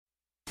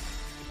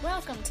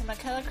Welcome to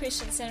McCullough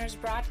Christian Center's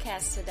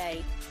broadcast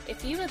today.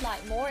 If you would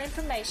like more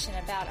information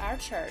about our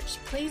church,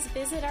 please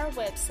visit our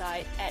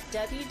website at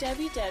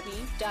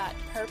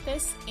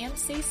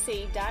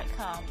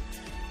www.purposemcc.com.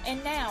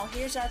 And now,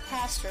 here's our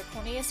pastor,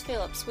 Cornelius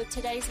Phillips, with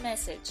today's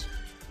message.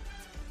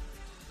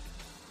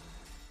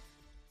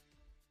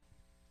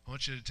 I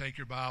want you to take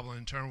your Bible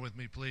and turn with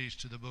me, please,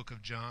 to the book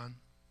of John.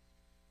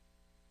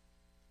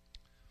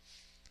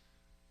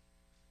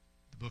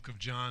 The book of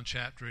John,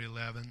 chapter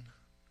 11.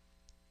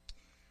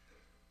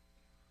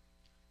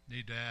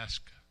 Need to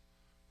ask,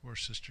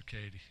 where's Sister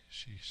Katie?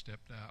 She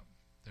stepped out.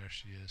 There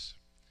she is.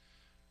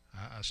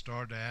 I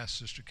started to ask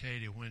Sister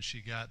Katie when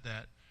she got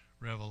that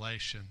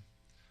revelation.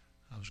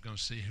 I was going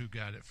to see who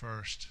got it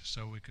first,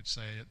 so we could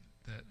say it,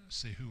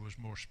 see who was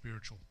more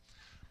spiritual.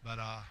 But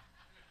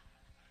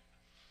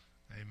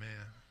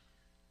amen.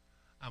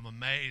 I'm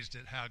amazed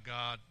at how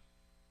God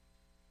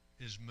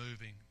is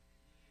moving.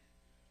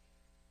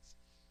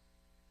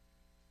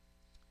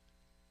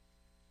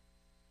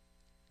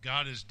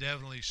 God is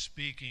definitely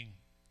speaking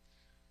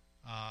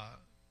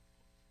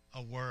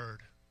a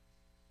word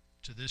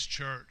to this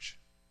church,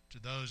 to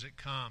those that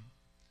come.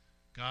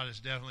 God is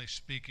definitely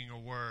speaking a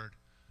word.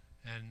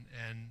 And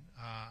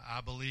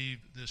I believe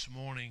this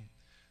morning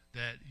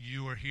that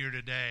you are here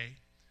today,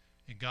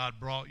 and God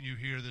brought you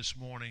here this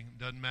morning.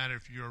 Doesn't matter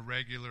if you're a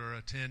regular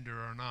attender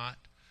or not.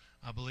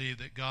 I believe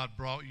that God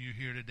brought you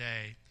here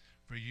today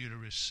for you to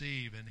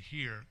receive and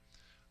hear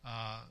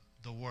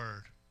the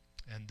word.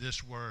 And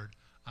this word,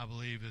 I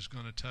believe, is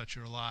going to touch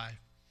your life.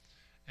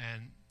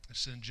 And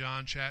it's in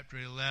John chapter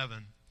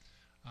 11.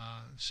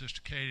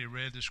 Sister Katie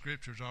read the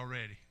scriptures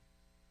already.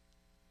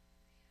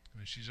 I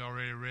mean, she's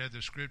already read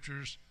the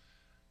scriptures.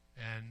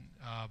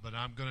 But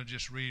I'm going to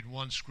just read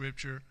one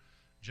scripture,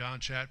 John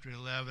chapter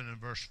 11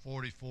 and verse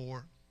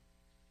 44.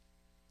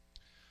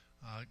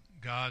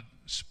 God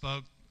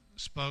spoke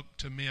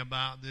to me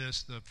about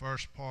this the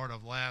first part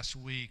of last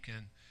week,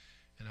 and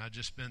I've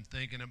just been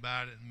thinking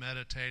about it and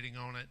meditating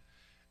on it.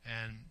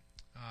 And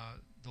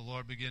the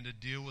Lord began to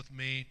deal with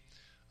me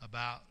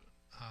about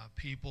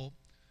people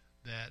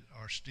that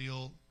are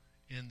still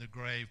in the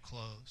grave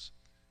clothes.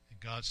 And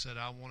God said,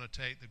 I want to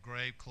take the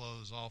grave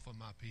clothes off of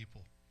my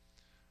people.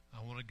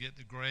 I want to get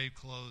the grave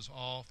clothes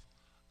off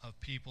of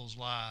people's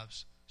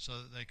lives so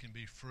that they can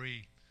be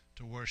free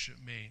to worship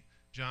me.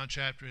 John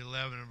chapter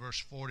 11 and verse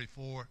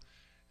 44,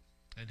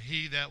 and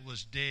he that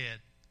was dead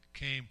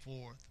came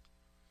forth,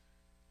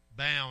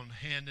 bound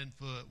hand and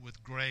foot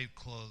with grave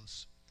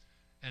clothes,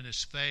 and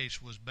his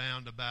face was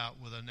bound about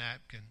with a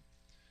napkin.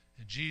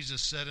 And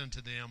Jesus said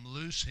unto them,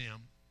 Loose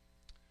him,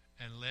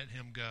 and let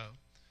him go.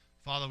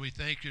 Father, we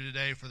thank you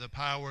today for the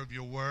power of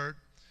your word.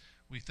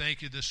 We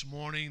thank you this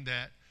morning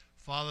that,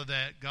 Father,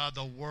 that, God,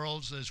 the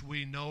worlds as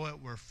we know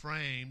it were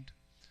framed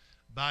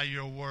by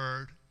your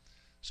word.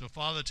 So,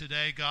 Father,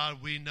 today,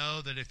 God, we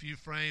know that if you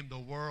framed the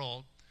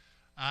world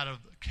out of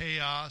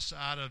chaos,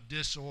 out of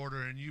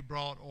disorder, and you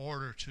brought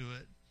order to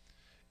it,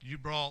 you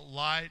brought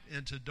light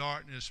into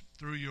darkness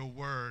through your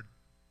word.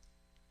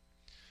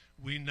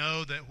 We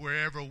know that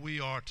wherever we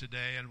are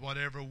today and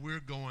whatever we're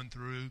going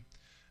through,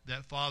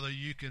 that, Father,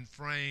 you can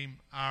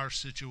frame our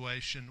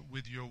situation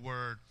with your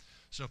word.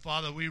 So,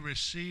 Father, we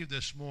receive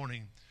this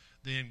morning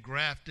the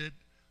engrafted,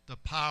 the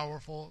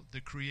powerful,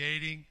 the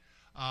creative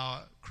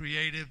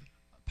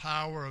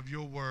power of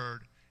your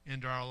word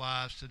into our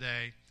lives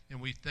today. And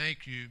we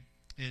thank you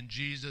in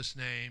Jesus'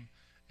 name.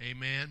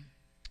 Amen.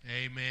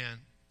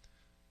 Amen.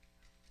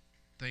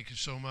 Thank you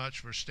so much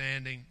for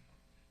standing.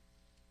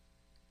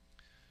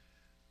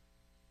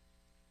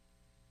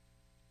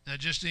 Now,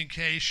 just in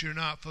case you're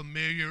not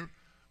familiar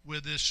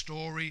with this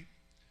story,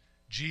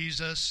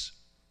 Jesus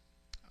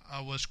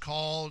was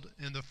called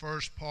in the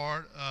first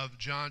part of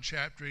John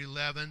chapter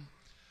 11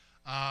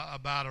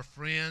 about a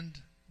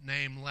friend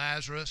named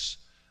Lazarus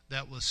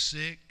that was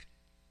sick.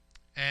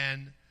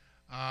 And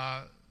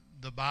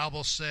the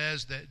Bible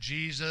says that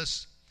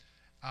Jesus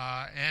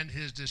and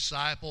his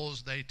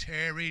disciples, they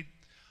tarried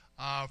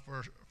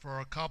for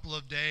a couple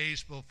of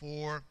days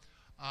before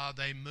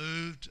they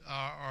moved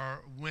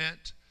or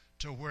went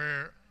to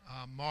where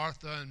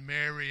Martha and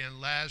Mary and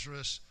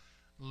Lazarus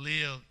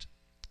lived.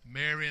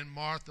 Mary and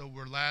Martha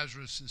were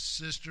Lazarus'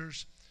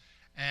 sisters,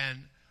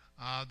 and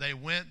they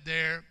went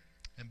there,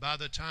 and by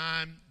the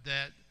time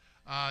that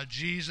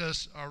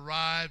Jesus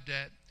arrived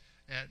at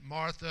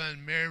Martha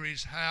and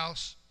Mary's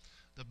house,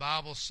 the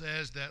Bible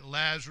says that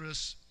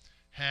Lazarus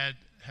had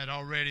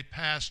already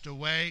passed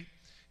away.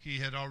 He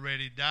had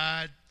already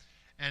died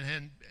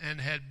and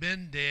had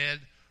been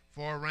dead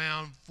for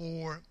around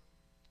 4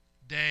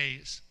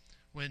 days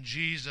when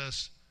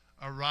Jesus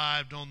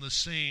arrived on the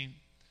scene.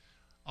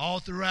 All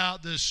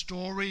throughout this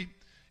story,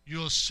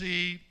 you'll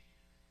see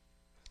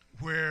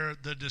where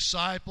the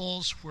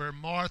disciples, where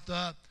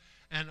Martha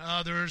and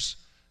others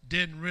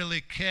didn't really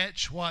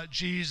catch what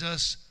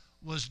Jesus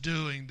was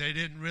doing. They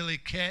didn't really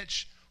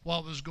catch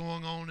what was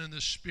going on in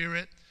the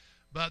Spirit.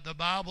 But the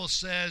Bible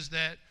says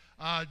that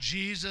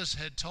Jesus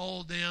had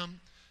told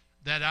them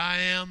that I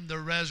am the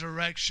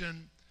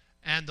resurrection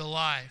and the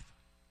life.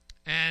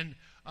 and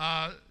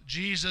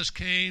Jesus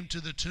came to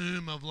the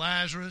tomb of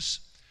Lazarus,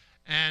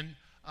 and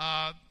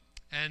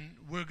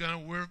we're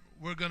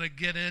gonna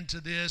get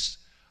into this.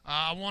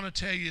 I want to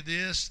tell you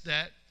this,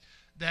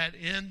 that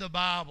in the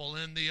Bible,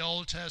 in the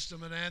Old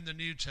Testament and the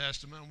New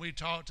Testament, and we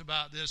talked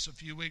about this a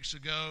few weeks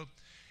ago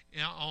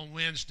on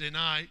Wednesday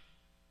night,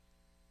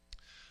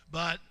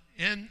 but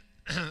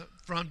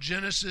from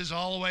Genesis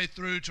all the way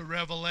through to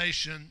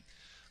Revelation,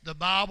 the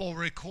Bible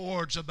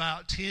records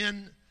about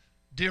 10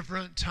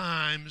 different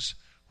times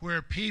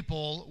where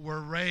people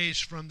were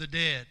raised from the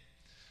dead.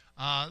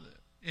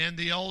 In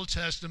the Old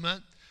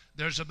Testament,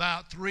 there's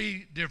about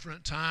 3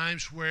 different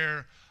times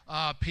where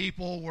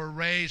people were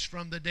raised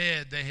from the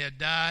dead. They had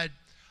died,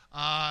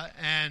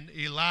 and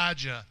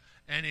Elijah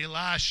and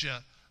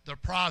Elisha, the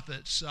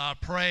prophets,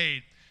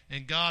 prayed,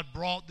 and God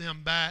brought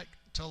them back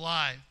to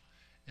life.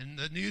 In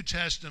the New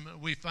Testament,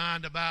 we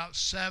find about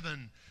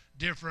 7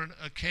 different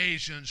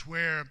occasions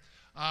where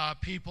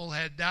people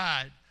had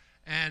died,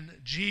 and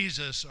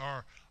Jesus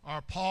or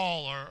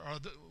Paul or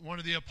one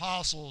of the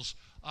apostles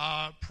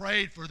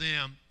prayed for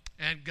them,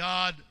 and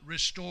God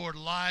restored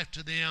life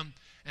to them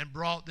and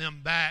brought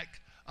them back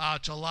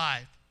to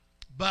life.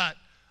 But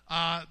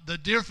the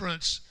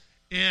difference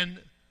in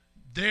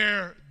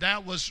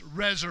that was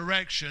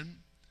resurrection.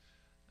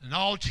 In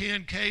all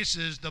 10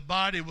 cases, the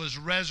body was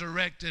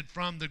resurrected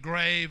from the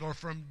grave or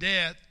from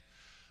death.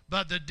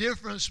 But the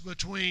difference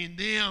between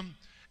them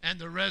and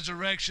the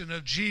resurrection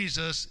of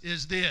Jesus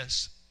is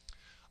this.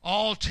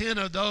 All 10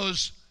 of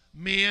those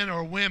men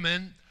or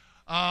women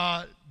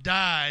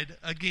died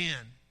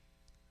again.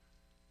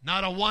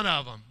 Not a one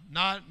of them.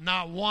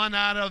 Not one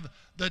out of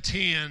the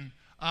 10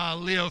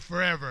 lived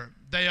forever.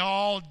 They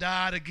all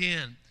died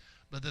again.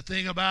 But the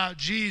thing about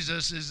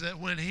Jesus is that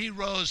when he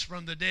rose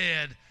from the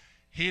dead,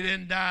 he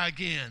didn't die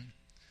again.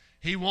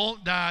 He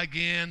won't die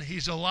again.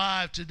 He's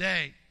alive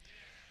today.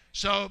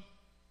 So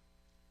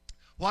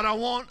what I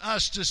want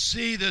us to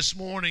see this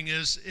morning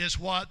is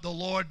what the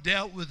Lord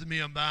dealt with me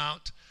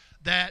about,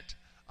 that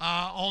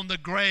on the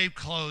grave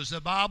clothes. The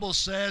Bible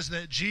says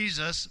that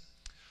Jesus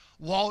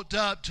walked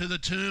up to the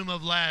tomb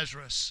of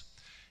Lazarus.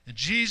 And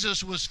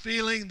Jesus was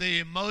feeling the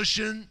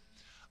emotion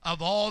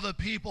of all the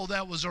people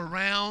that was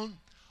around,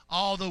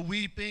 all the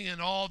weeping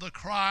and all the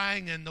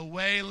crying and the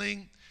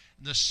wailing,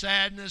 and the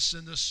sadness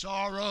and the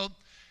sorrow.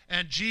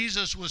 And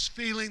Jesus was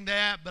feeling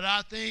that, but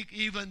I think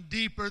even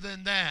deeper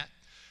than that,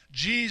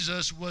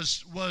 Jesus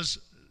was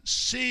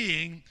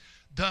seeing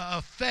the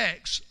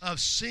effects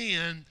of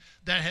sin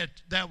that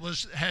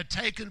had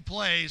taken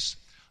place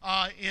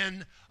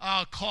in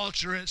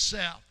culture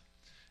itself.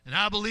 And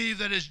I believe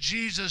that as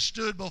Jesus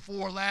stood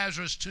before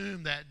Lazarus'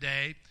 tomb that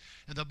day,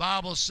 and the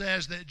Bible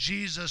says that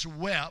Jesus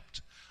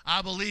wept,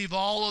 I believe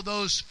all of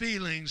those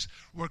feelings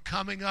were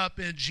coming up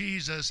in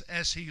Jesus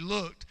as he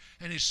looked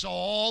and he saw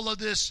all of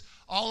this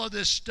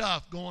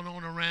stuff going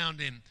on around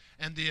him,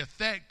 and the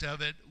effect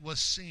of it was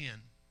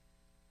sin.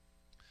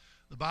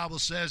 The Bible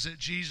says that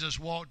Jesus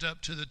walked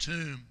up to the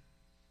tomb,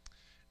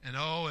 and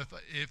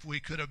if we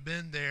could have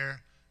been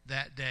there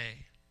that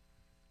day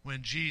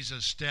when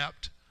Jesus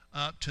stepped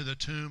up to the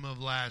tomb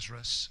of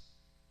Lazarus,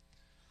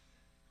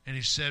 and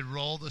he said,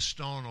 "Roll the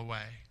stone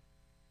away."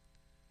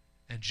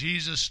 And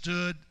Jesus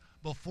stood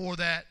before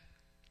that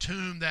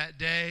tomb that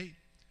day,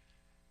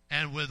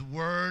 and with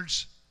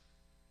words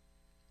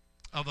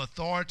of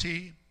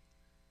authority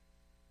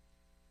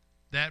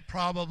that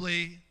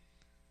probably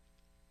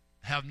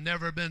have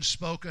never been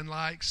spoken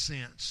like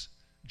since,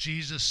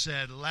 Jesus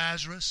said,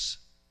 "Lazarus,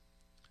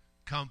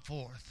 come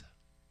forth."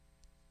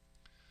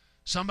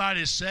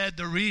 Somebody said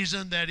the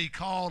reason that he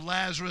called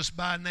Lazarus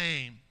by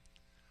name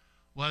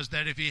was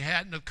that if he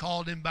hadn't have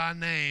called him by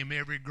name,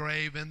 every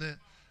grave in the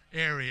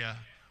area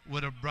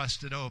would have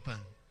busted open.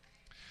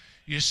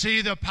 You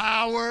see the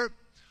power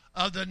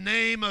of the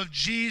name of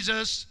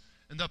Jesus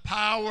and the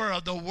power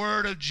of the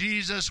word of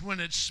Jesus when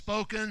it's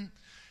spoken.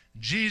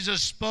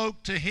 Jesus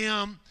spoke to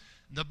him.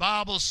 The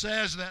Bible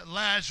says that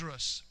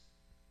Lazarus,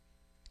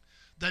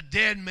 the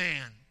dead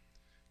man,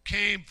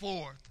 came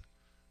forth,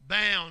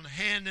 bound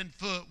hand and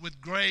foot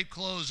with grave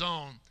clothes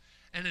on,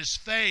 and his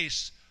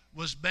face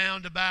was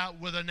bound about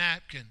with a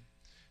napkin.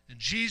 And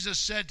Jesus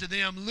said to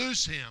them,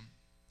 "Loose him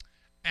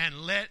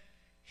and let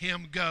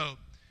him go."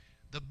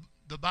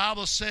 The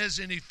Bible says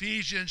in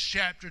Ephesians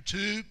chapter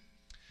 2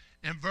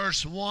 and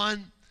verse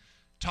 1,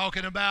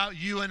 talking about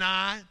you and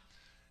I,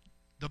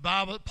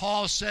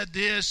 Paul said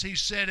this, he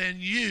said,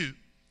 "And you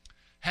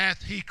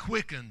hath he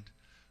quickened,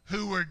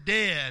 who were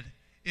dead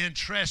in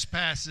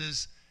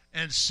trespasses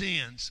and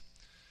sins."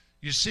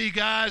 You see,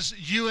 guys,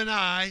 you and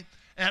I,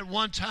 at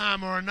one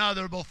time or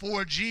another,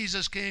 before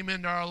Jesus came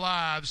into our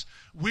lives,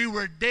 we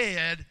were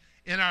dead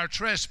in our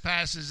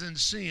trespasses and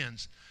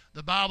sins.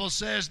 The Bible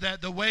says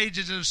that the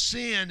wages of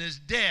sin is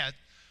death,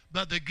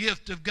 but the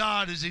gift of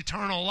God is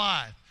eternal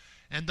life.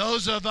 And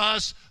those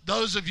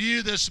of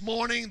you this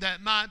morning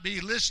that might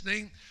be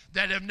listening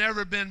that have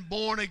never been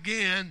born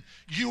again,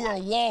 you are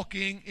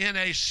walking in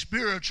a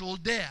spiritual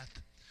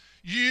death.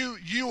 You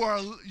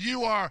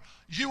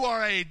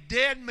are a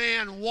dead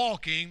man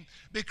walking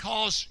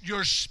because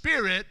your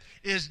spirit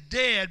is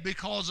dead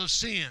because of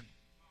sin.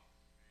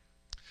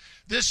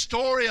 This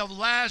story of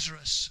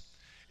Lazarus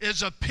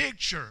is a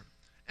picture,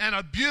 and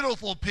a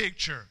beautiful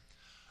picture,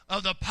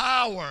 of the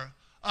power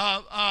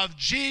of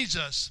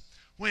Jesus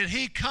when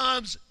he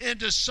comes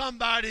into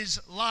somebody's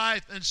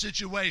life and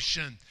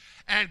situation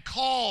and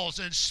calls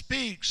and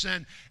speaks,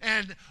 and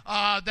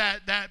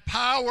that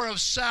power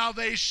of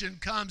salvation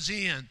comes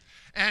in,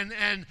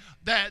 and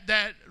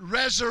that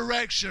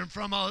resurrection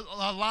from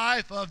a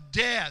life of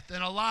death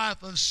and a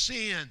life of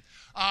sin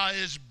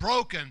is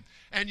broken,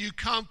 and you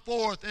come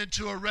forth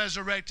into a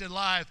resurrected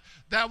life.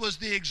 That was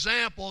the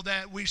example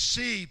that we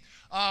see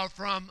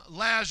from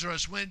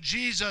Lazarus. When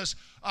Jesus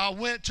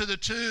went to the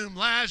tomb,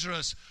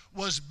 Lazarus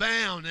was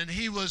bound, and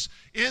he was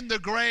in the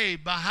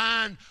grave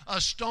behind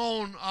a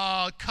stone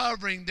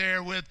covering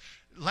there. With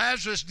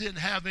Lazarus didn't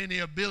have any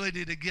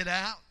ability to get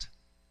out.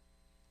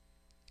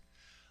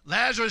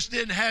 Lazarus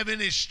didn't have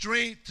any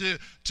strength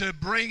to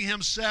bring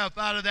himself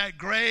out of that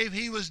grave.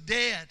 He was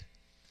dead.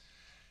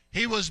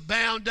 He was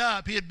bound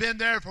up. He had been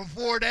there for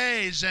 4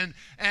 days, and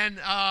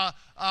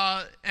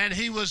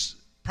he was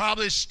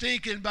probably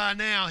stinking by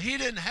now. He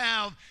didn't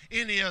have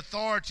any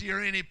authority or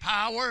any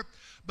power.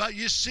 But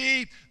you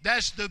see,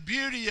 that's the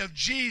beauty of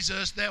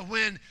Jesus, that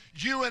when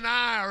you and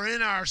I are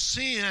in our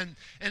sin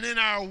and in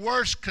our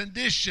worst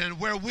condition,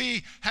 where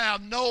we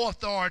have no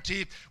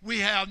authority, we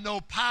have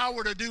no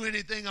power to do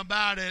anything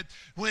about it,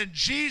 when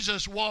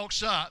Jesus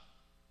walks up,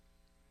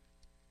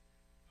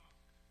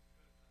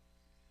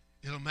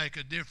 it'll make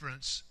a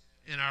difference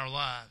in our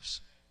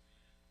lives.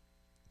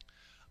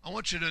 I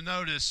want you to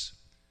notice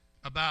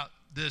about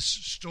this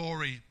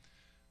story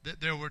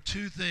that there were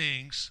two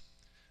things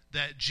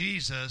that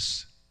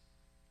Jesus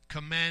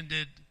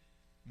commanded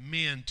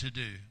men to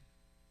do.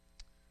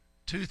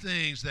 Two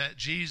things that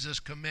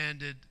Jesus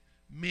commanded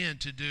men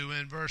to do.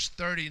 In verse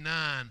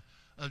 39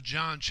 of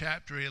John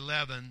chapter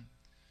 11,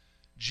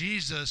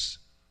 Jesus,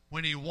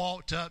 when he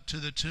walked up to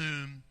the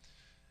tomb,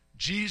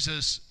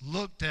 Jesus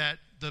looked at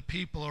the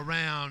people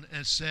around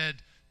and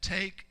said,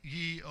 "Take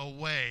ye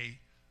away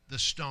the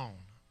stone."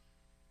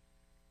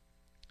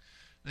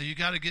 Now you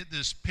got to get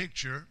this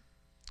picture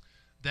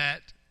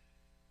that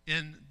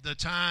in the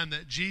time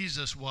that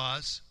Jesus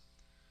was,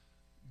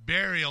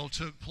 burial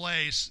took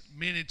place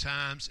many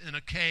times in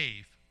a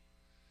cave,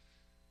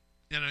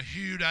 in a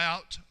hewed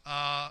out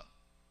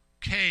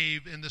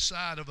cave in the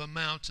side of a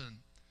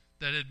mountain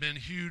that had been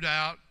hewed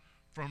out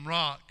from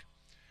rock.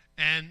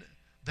 And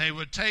they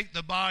would take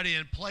the body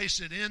and place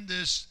it in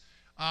this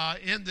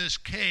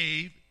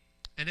cave,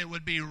 and it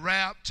would be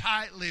wrapped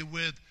tightly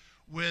with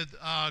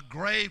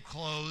grave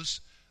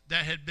clothes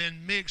that had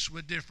been mixed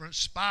with different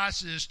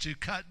spices to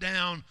cut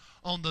down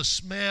on the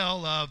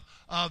smell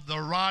of the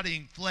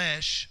rotting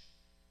flesh.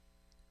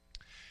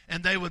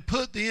 And they would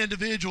put the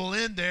individual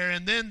in there,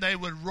 and then they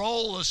would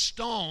roll a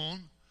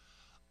stone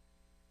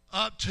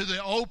up to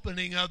the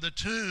opening of the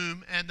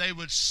tomb, and they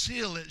would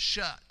seal it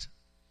shut.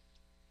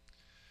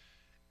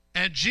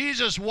 And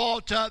Jesus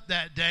walked up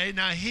that day.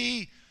 Now,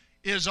 he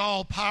is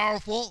all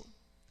powerful.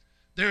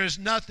 There is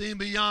nothing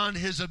beyond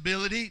his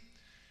ability.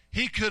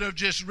 He could have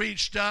just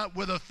reached up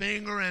with a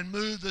finger and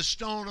moved the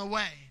stone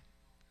away.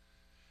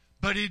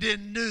 But he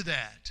didn't do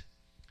that.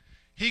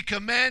 He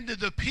commanded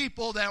the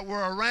people that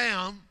were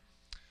around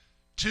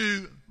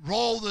to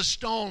roll the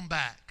stone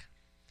back.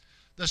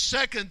 The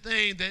second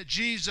thing that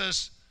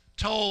Jesus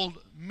told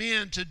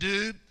men to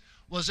do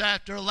was,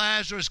 after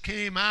Lazarus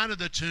came out of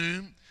the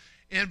tomb,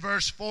 in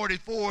verse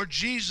 44,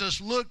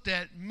 Jesus looked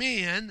at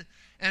men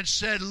and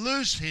said,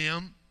 "Loose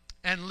him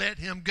and let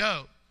him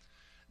go."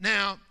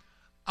 Now,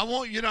 I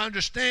want you to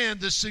understand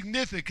the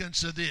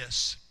significance of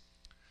this.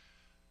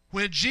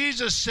 When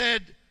Jesus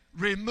said,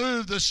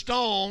 "Remove the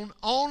stone,"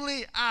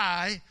 only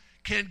I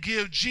can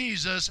give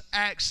Jesus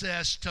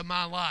access to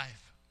my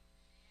life.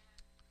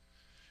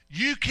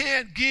 You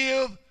can't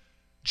give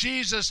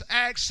Jesus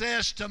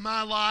access to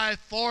my life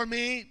for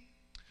me.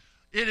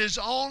 It is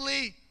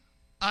only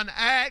an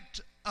act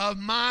of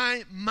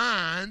my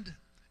mind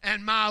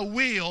and my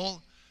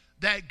will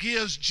that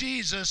gives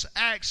Jesus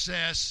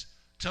access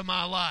to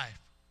my life.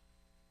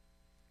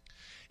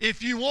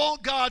 If you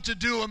want God to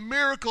do a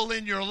miracle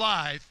in your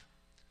life,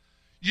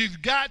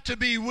 you've got to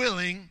be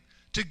willing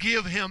to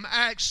give him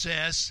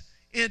access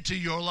into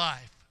your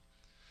life.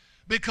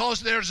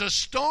 Because there's a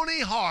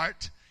stony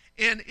heart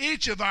in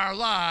each of our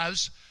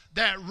lives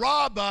that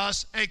rob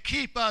us and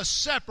keep us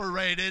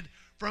separated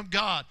from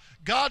God.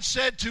 God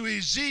said to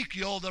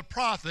Ezekiel the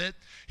prophet,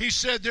 he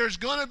said, "There's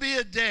going to be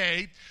a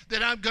day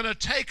that I'm going to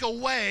take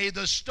away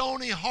the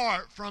stony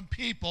heart from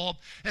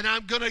people, and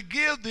I'm going to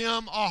give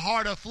them a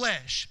heart of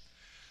flesh."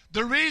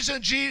 The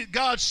reason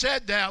God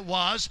said that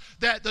was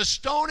that the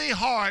stony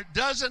heart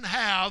doesn't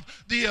have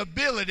the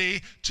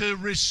ability to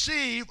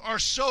receive or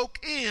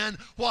soak in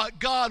what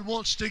God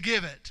wants to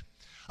give it.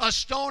 A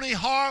stony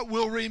heart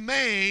will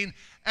remain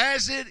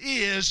as it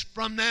is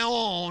from now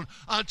on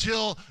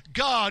until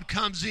God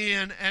comes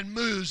in and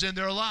moves in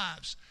their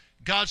lives.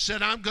 God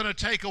said, I'm going to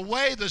take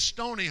away the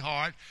stony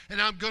heart,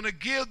 and I'm going to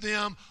give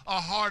them a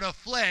heart of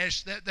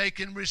flesh that they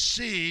can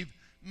receive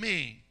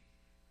me.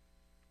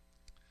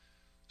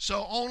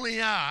 So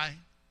only I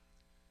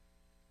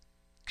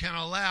can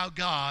allow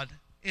God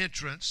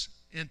entrance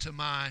into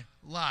my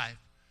life.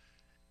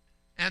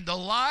 And the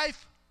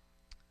life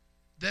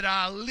that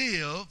I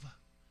live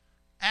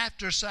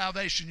after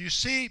salvation. You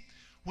see,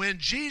 when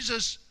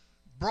Jesus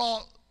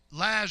brought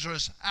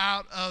Lazarus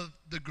out of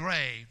the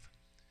grave,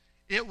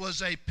 it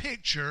was a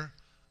picture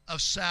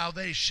of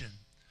salvation,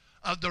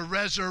 of the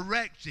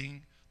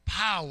resurrecting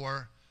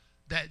power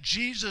that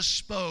Jesus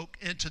spoke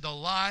into the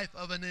life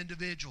of an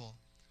individual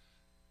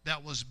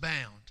that was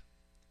bound.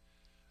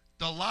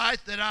 The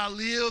life that I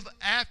live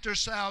after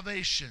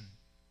salvation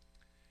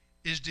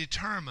is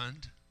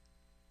determined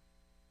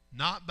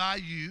not by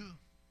you,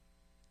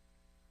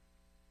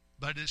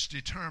 but it's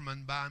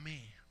determined by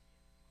me.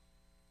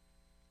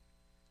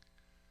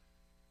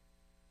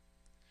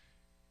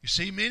 You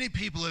see, many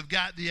people have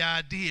got the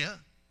idea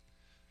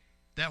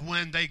that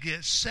when they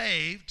get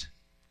saved,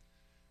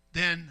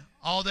 then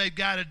all they've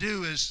got to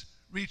do is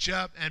reach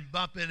up and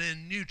bump it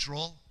in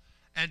neutral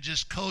and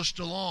just coast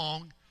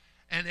along,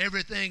 and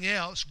everything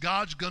else,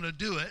 God's going to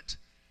do it,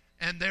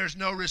 and there's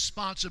no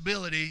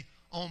responsibility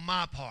on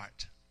my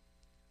part.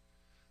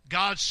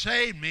 God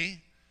saved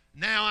me.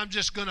 Now I'm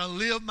just going to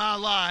live my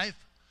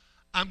life.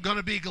 I'm going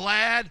to be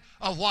glad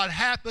of what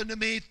happened to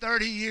me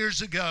 30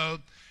 years ago,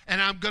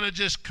 and I'm going to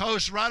just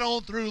coast right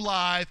on through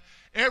life.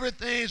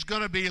 Everything's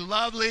going to be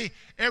lovely.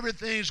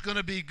 Everything's going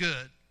to be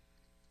good.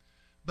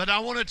 But I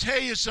want to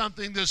tell you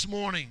something this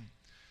morning.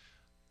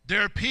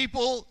 There are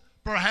people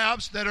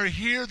perhaps that are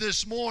here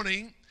this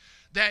morning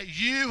that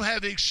you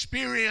have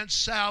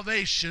experienced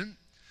salvation.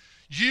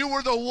 You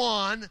were the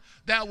one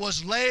that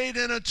was laid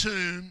in a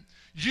tomb.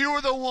 You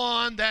were the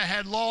one that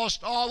had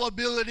lost all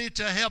ability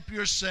to help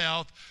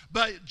yourself.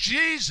 But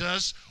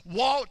Jesus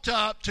walked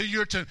up to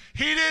your tomb.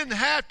 He didn't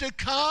have to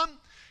come.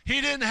 He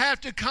didn't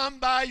have to come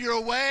by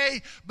your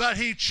way, but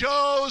he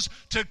chose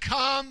to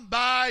come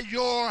by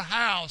your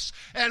house.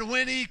 And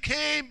when he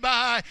came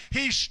by,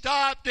 he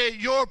stopped at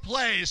your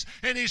place.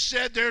 And he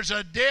said, there's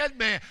a dead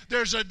man,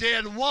 there's a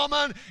dead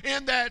woman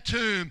in that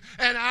tomb.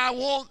 And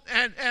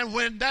and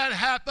when that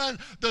happened,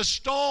 the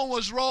stone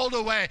was rolled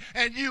away.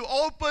 And you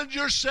opened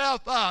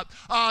yourself up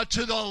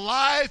to the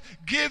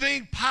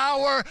life-giving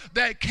power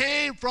that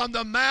came from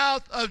the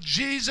mouth of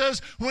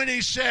Jesus when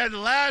he said,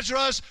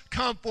 Lazarus,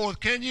 come forth.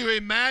 Can you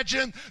imagine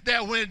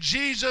that when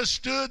Jesus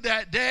stood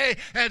that day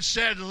and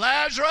said,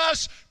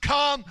 Lazarus,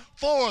 come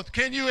forth?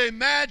 Can you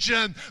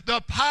imagine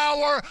the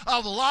power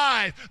of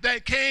life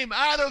that came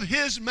out of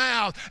his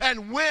mouth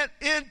and went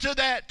into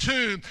that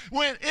tomb,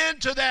 went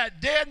into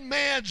that dead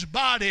man's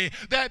body,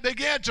 that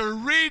began to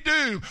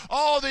redo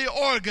all the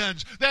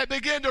organs, that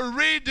began to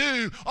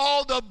redo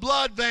all the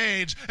blood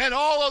veins and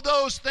all of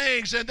those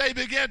things, and they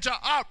began to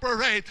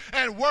operate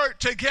and work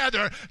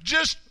together.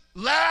 Just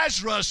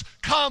Lazarus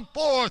come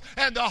forth,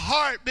 and the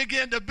heart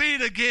began to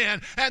beat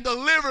again, and the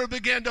liver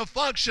began to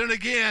function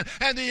again,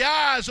 and the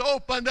eyes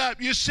opened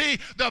up. You see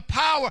the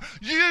power.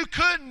 You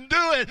couldn't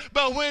do it,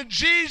 but when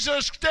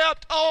Jesus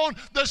stepped on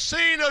the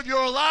scene of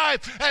your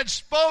life and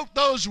spoke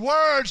those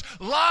words,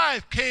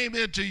 life came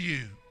into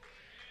you.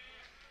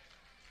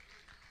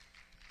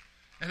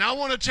 And I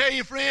want to tell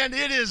you, friend,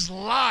 it is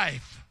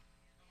life.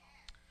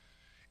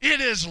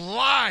 It is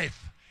life.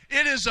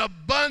 It is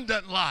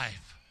abundant life.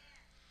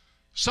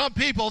 Some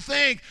people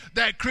think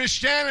that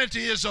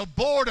Christianity is a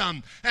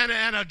boredom and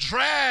a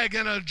drag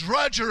and a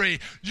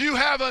drudgery. You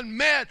haven't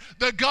met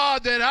the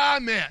God that I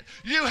met.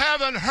 You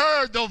haven't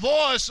heard the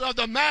voice of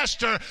the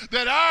Master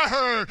that I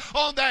heard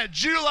on that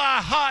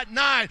July hot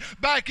night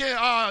back in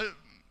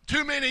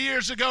too many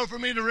years ago for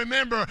me to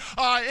remember,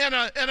 in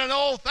an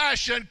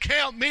old-fashioned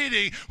camp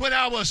meeting when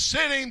I was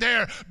sitting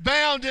there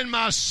bound in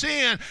my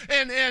sin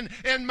and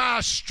in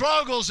my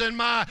struggles and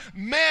my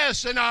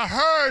mess, and I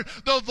heard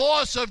the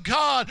voice of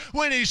God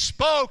when he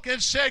spoke and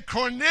said,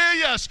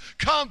 Cornelius,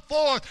 come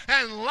forth,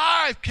 and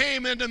life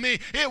came into me.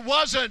 It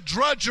wasn't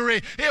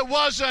drudgery. It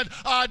wasn't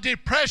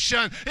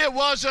depression. It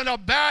wasn't a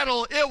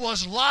battle. It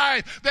was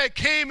life that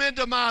came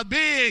into my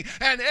being,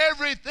 and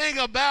everything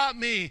about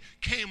me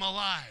came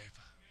alive.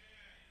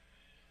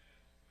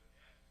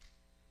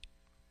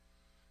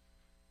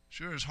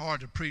 Sure, it's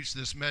hard to preach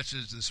this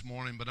message this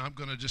morning, but I'm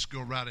going to just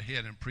go right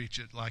ahead and preach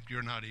it like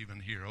you're not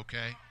even here,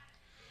 okay?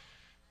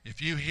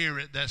 If you hear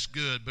it, that's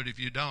good, but if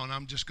you don't,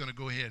 I'm just going to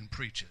go ahead and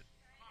preach it.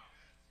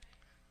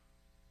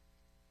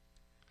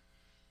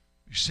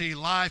 You see,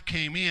 life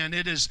came in.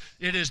 It is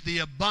the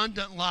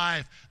abundant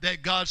life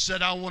that God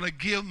said, I want to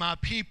give my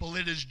people.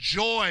 It is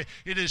joy.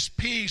 It is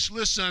peace.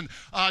 Listen,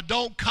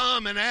 don't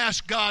come and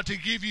ask God to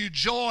give you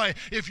joy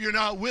if you're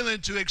not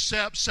willing to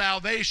accept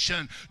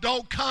salvation.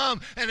 Don't come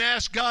and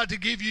ask God to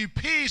give you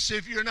peace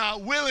if you're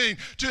not willing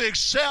to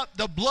accept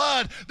the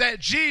blood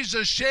that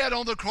Jesus shed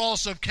on the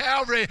cross of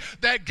Calvary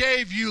that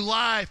gave you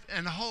life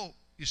and hope.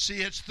 You see,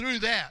 it's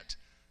through that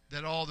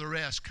all the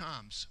rest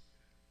comes.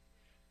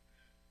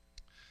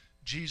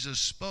 Jesus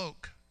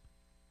spoke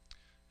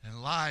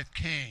and life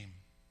came.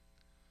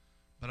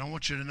 But I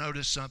want you to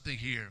notice something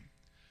here.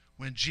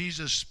 When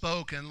Jesus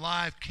spoke and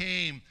life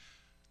came,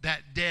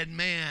 that dead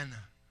man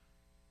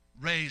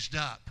raised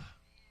up.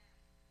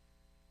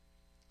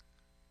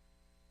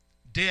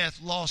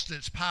 Death lost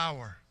its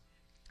power.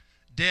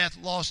 Death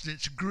lost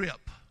its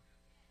grip.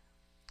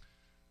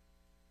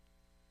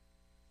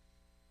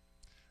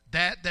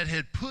 That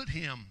had put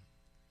him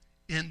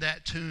in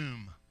that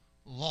tomb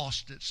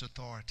lost its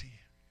authority.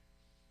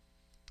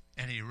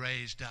 And he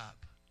raised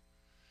up.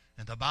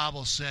 And the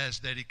Bible says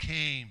that he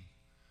came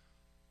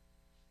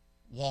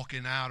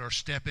walking out or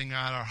stepping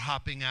out or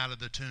hopping out of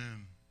the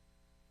tomb.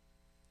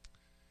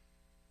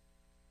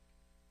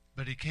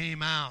 But he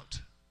came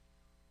out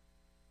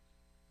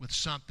with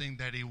something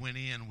that he went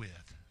in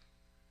with.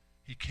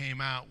 He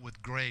came out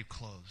with grave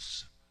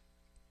clothes.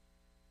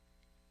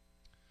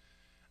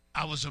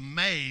 I was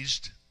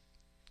amazed,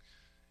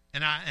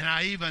 and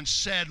I even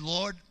said,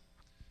 Lord,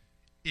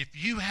 if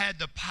you had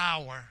the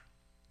power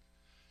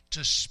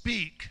to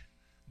speak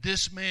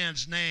this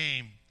man's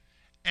name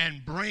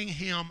and bring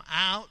him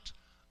out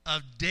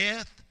of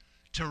death,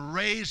 to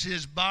raise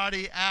his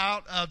body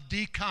out of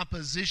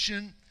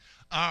decomposition,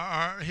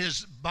 or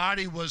his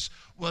body was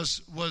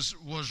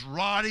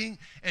rotting,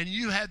 and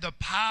you had the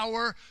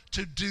power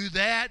to do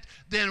that,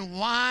 then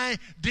why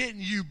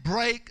didn't you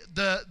break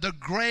the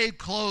grave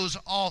clothes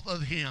off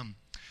of him?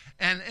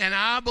 And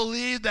I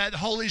believe that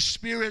Holy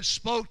Spirit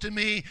spoke to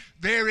me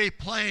very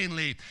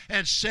plainly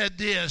and said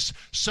this: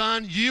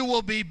 son, you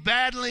will be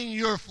battling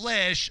your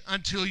flesh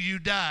until you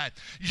die.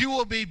 You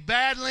will be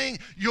battling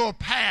your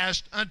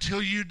past until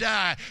you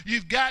die.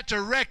 You've got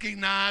to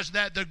recognize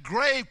that the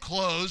grave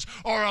clothes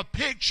are a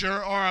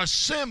picture or a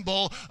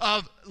symbol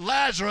of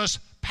Lazarus'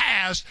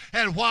 past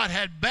and what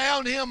had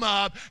bound him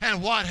up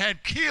and what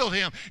had killed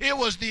him. It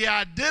was the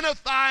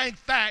identifying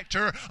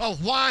factor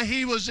of why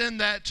he was in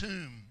that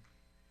tomb.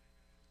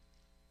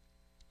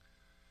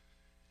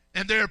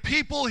 And there are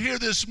people here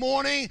this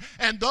morning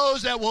and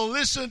those that will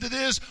listen to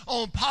this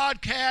on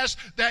podcast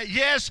that,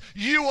 yes,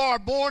 you are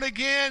born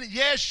again.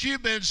 Yes,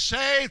 you've been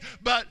saved,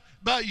 but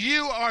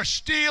you are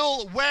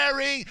still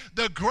wearing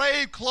the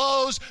grave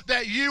clothes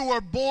that you were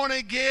born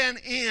again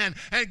in.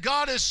 And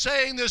God is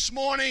saying this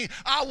morning,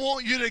 I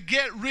want you to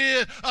get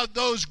rid of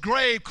those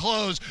grave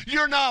clothes.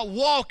 You're not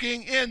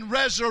walking in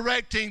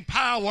resurrecting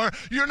power.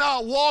 You're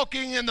not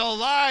walking in the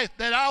life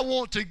that I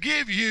want to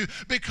give you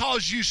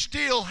because you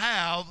still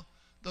have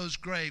those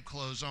grave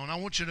clothes on. I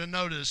want you to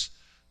notice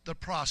the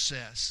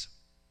process.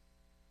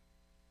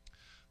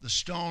 The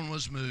stone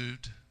was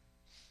moved.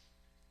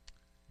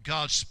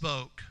 God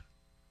spoke.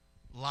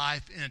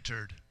 Life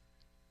entered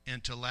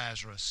into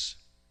Lazarus.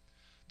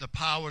 The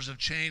powers of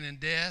chains of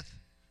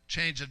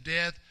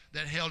death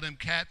that held him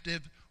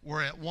captive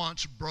were at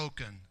once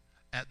broken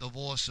at the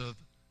voice of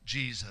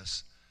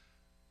Jesus.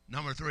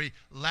 Number 3,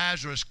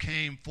 Lazarus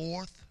came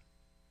forth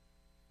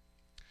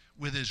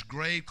with his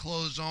grave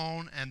clothes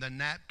on and the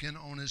napkin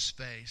on his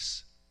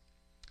face.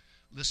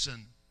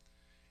 Listen,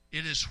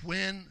 it is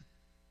when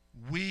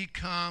we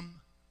come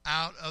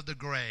out of the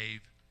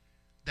grave,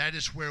 that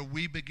is where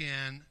we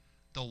begin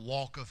the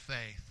walk of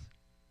faith.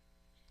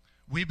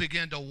 We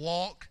begin to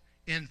walk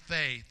in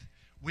faith.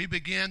 We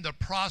begin the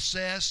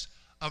process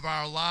of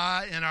our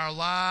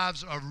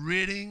lives of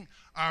ridding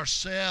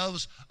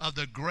ourselves of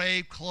the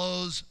grave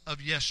clothes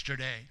of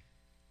yesterday.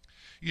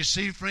 You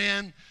see,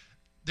 friend,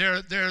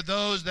 there are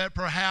those that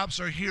perhaps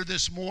are here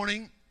this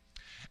morning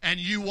and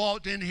you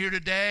walked in here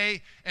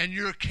today and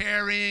you're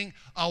carrying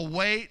a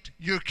weight,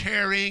 you're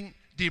carrying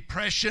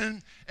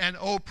depression and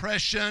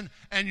oppression,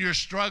 and you're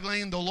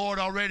struggling. The Lord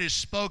already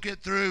spoke it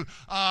through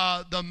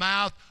the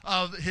mouth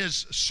of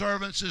his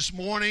servants this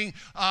morning,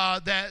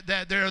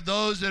 that there are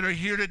those that are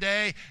here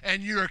today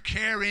and you're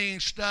carrying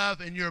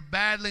stuff and you're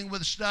battling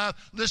with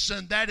stuff.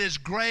 Listen, that is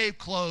grave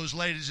clothes,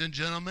 ladies and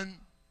gentlemen.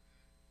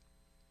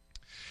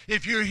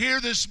 If you're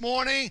here this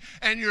morning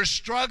and you're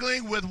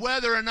struggling with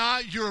whether or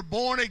not you're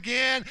born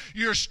again,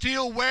 you're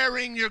still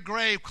wearing your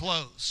grave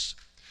clothes.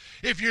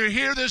 If you're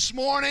here this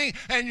morning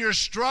and you're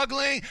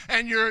struggling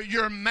and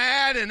you're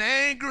mad and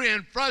angry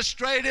and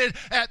frustrated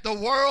at the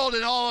world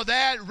and all of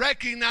that,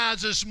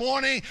 recognize this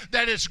morning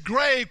that it's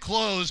grave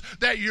clothes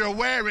that you're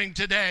wearing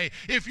today.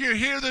 If you're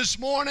here this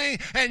morning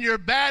and you're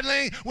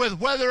battling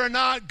with whether or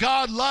not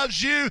God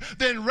loves you,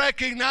 then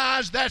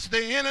recognize that's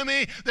the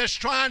enemy that's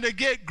trying to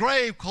get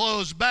grave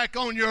clothes back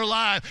on your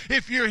life.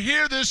 If you're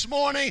here this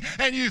morning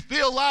and you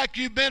feel like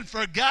you've been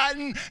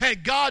forgotten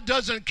and God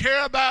doesn't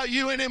care about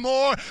you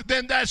anymore,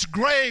 then that's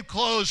grave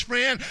clothes,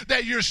 friend,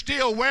 that you're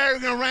still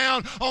wearing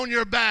around on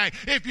your back.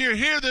 If you're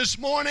here this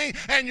morning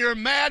and you're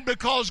mad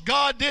because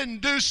God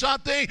didn't do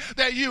something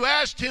that you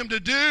asked him to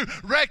do,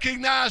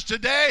 recognize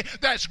today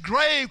that's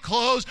grave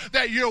clothes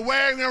that you're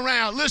wearing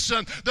around.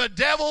 Listen, the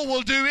devil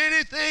will do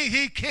anything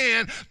he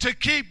can to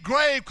keep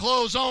grave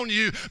clothes on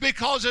you,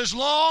 because as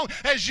long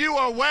as you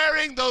are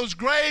wearing those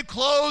grave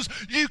clothes,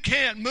 you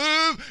can't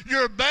move,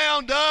 you're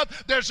bound up,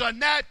 there's a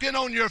napkin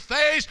on your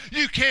face,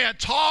 you can't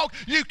talk,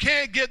 you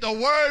can't get the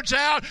word words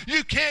out.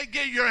 You can't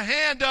get your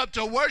hand up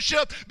to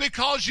worship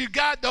because you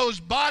got those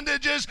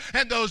bondages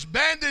and those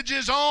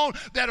bandages on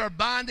that are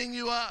binding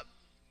you up.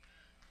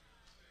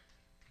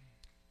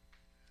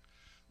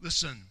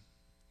 Listen,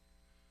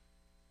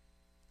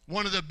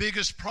 one of the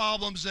biggest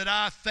problems that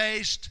I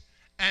faced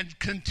and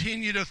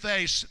continue to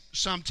face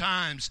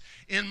sometimes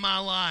in my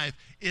life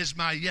is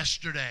my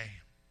yesterday.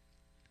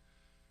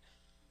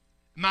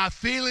 My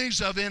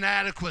feelings of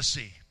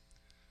inadequacy.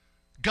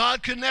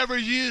 God could never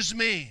use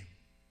me.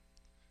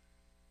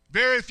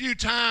 Very few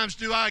times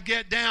do I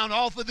get down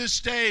off of this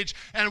stage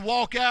and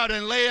walk out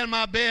and lay in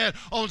my bed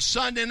on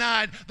Sunday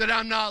night that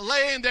I'm not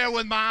laying there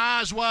with my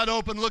eyes wide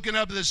open looking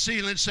up at the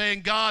ceiling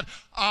saying, God,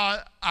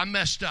 I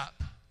messed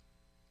up.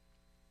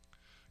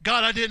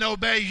 God, I didn't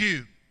obey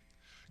you.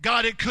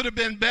 God, it could have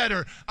been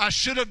better. I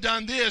should have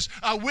done this.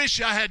 I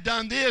wish I had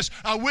done this.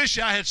 I wish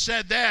I had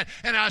said that.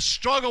 And I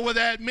struggle with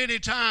that many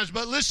times.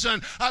 But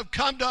listen, I've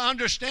come to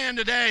understand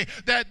today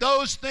that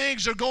those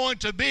things are going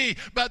to be,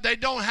 but they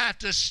don't have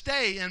to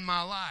stay in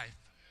my life.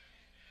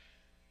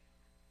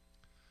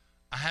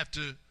 I have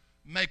to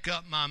make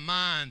up my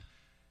mind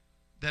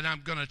that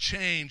I'm going to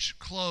change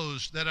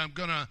clothes, that I'm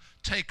going to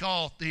take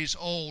off these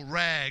old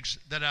rags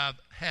that I've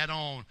had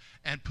on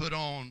and put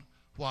on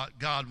what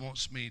God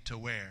wants me to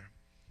wear.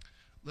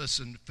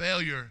 Listen,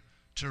 failure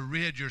to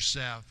rid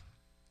yourself.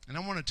 And I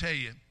want to tell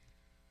you,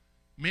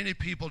 many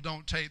people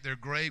don't take their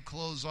grave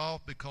clothes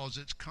off because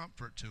it's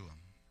comfort to them.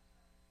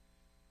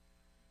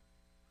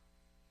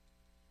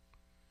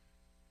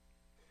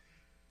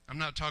 I'm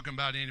not talking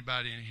about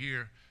anybody in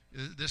here.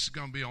 This is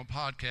going to be on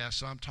podcast,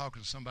 so I'm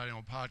talking to somebody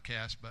on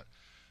podcast.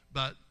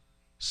 But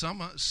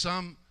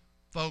some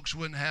folks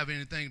wouldn't have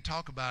anything to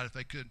talk about if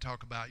they couldn't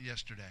talk about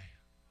yesterday.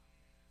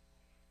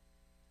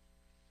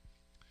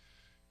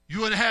 You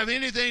wouldn't have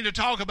anything to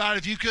talk about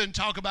if you couldn't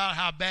talk about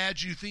how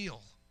bad you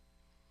feel.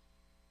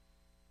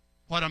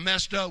 What a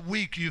messed up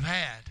week you've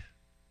had.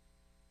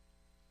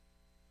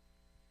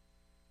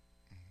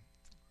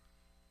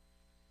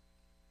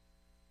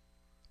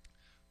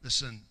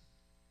 Listen,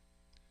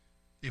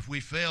 if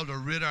we fail to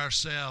rid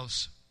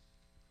ourselves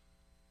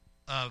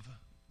of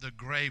the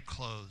grave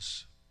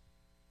clothes,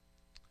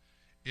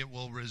 it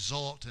will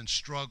result in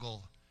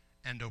struggle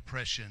and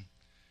oppression.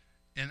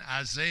 In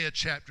Isaiah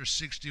chapter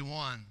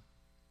 61,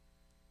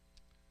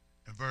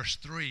 verse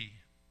 3,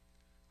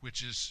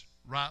 which is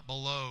right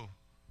below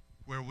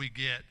where we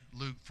get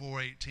Luke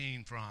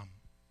 4:18 from,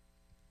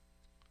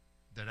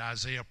 that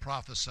Isaiah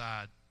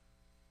prophesied.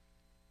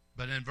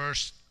 But in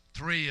verse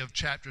 3 of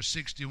chapter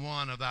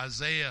 61 of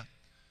Isaiah,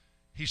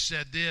 he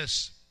said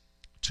this,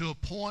 to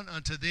appoint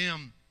unto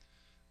them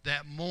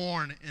that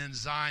mourn in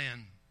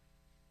Zion,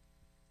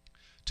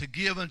 to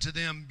give unto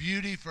them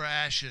beauty for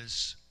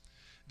ashes,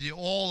 the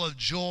oil of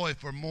joy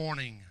for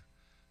mourning.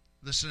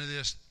 Listen to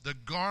this, the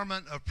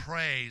garment of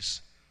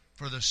praise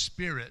for the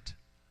spirit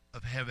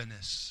of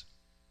heaviness,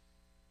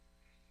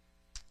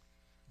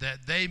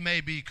 that they may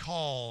be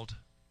called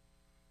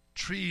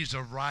trees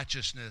of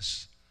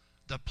righteousness,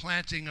 the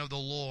planting of the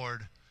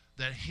Lord,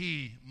 that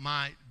he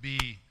might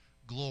be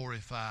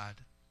glorified.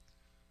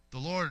 The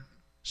Lord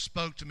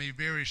spoke to me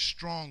very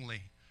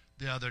strongly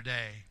the other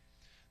day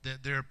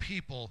that there are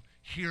people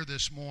here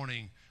this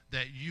morning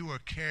that you are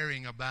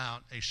carrying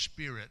about a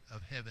spirit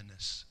of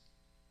heaviness.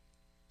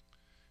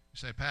 You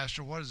say,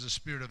 Pastor, what is the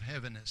spirit of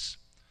heaviness?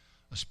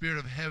 A spirit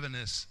of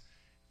heaviness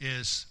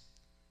is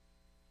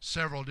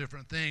several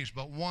different things,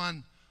 but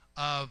one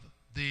of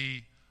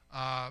the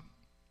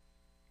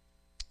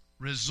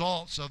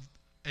results of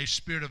a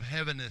spirit of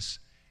heaviness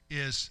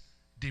is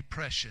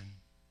depression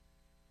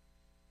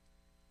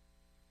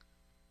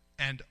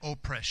and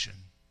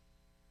oppression.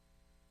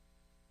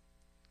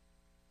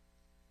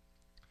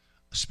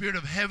 A spirit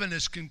of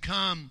heaviness can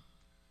come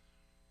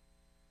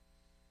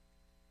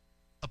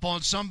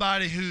upon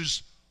somebody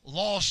who's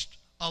lost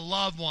a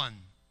loved one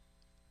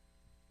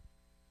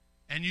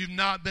and you've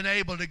not been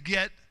able to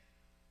get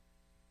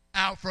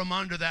out from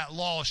under that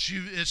loss.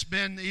 It's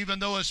been, even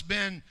though it's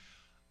been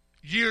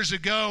years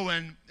ago,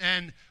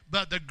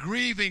 but the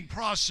grieving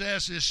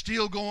process is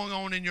still going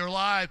on in your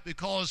life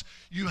because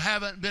you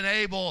haven't been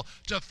able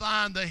to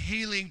find the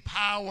healing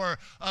power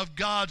of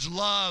God's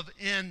love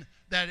in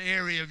that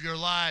area of your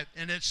life,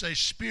 and it's a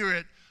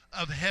spirit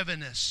of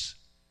heaviness.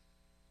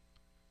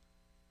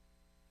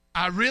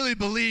 I really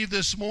believe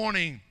this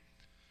morning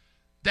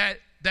that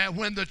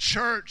when the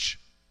church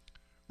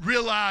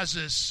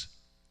realizes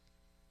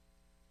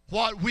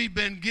what we've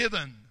been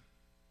given,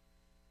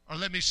 or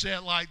let me say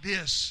it like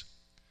this,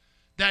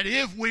 that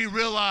if we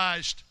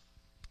realized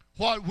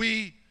what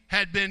we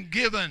had been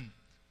given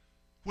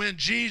when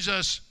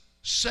Jesus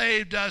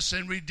saved us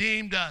and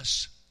redeemed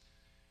us,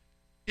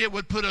 it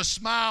would put a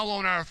smile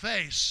on our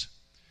face.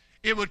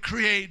 It would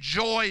create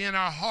joy in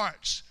our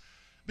hearts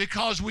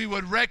because we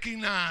would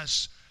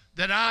recognize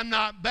that I'm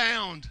not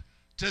bound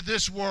to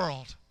this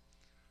world.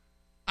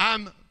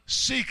 I'm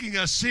seeking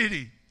a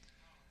city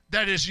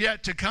that is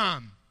yet to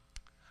come.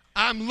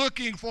 I'm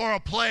looking for a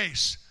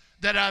place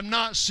that I've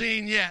not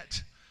seen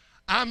yet.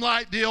 I'm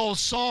like the old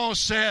song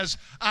says,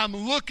 I'm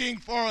looking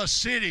for a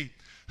city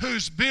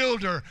whose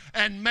builder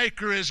and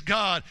maker is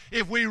God.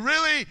 If we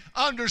really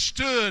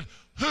understood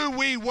who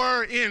we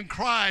were in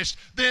Christ,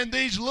 then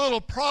these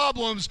little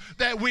problems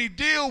that we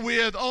deal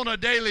with on a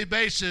daily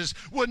basis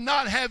would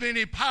not have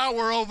any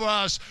power over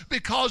us,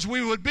 because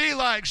we would be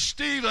like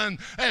Stephen.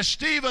 As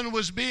Stephen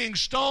was being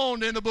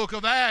stoned in the book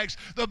of Acts,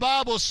 the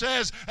Bible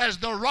says as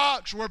the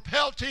rocks were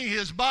pelting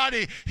his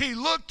body, he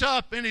looked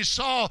up and he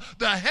saw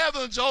the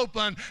heavens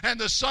open and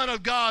the Son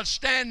of God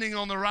standing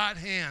on the right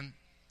hand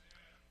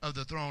of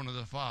the throne of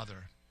the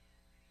Father.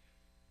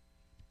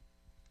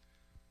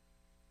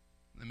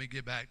 Let me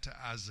get back to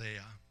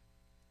Isaiah.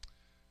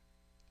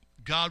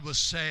 God was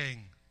saying,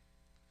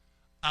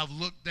 I've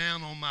looked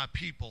down on my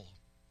people,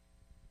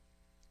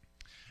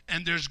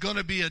 and there's going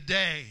to be a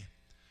day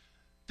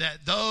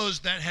that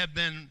those that have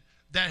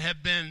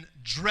been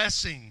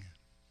dressing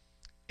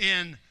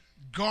in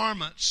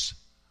garments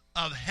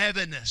of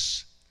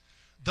heaviness,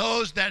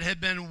 those that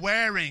have been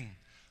wearing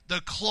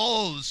the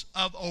clothes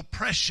of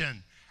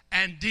oppression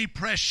and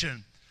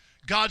depression,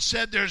 God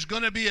said there's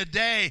going to be a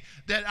day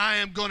that I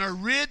am going to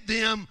rid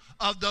them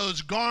of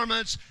those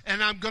garments,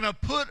 and I'm going to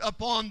put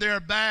upon their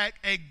back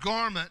a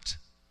garment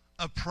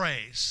of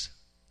praise.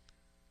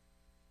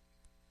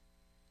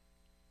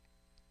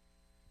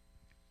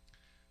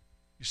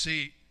 You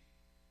see,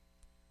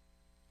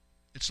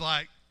 it's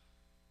like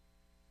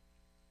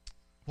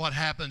what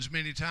happens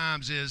many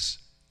times is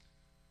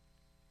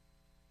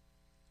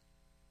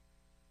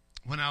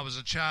when I was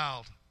a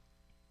child,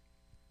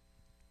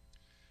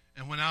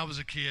 and when I was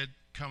a kid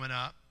coming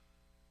up,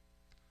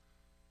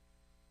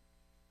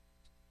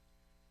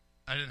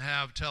 I didn't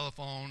have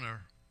telephone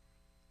or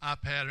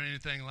iPad or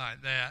anything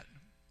like that.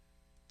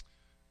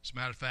 As a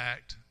matter of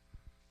fact,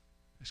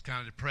 it's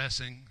kind of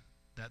depressing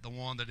that the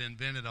one that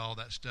invented all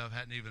that stuff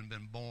hadn't even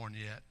been born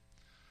yet.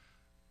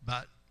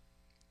 But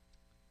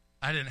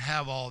I didn't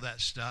have all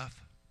that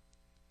stuff.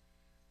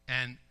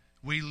 And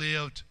we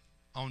lived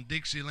on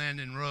Dixie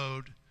Landing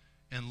Road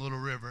in Little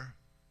River.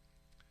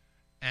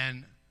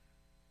 And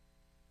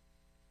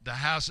the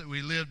house that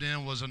we lived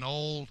in was an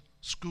old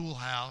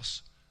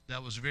schoolhouse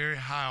that was very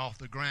high off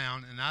the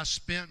ground, and I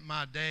spent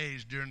my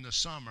days during the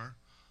summer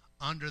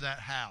under that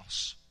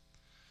house.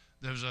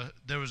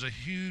 There was a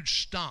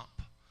huge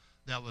stump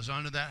that was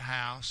under that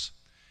house,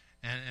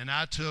 and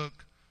I took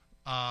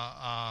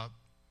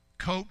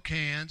Coke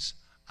cans,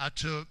 I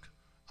took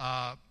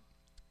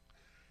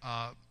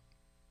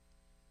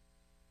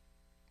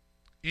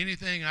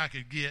anything I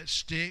could get,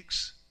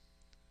 sticks,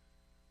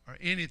 or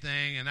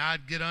anything, and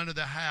I'd get under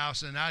the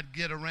house and I'd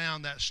get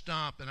around that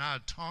stump and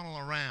I'd tunnel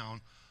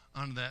around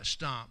under that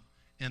stump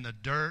in the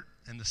dirt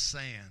and the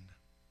sand.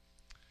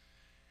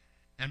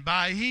 And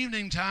by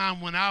evening time,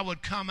 when I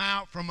would come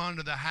out from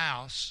under the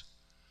house,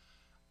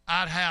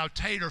 I'd have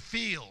tater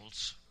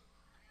fields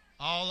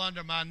all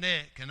under my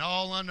neck and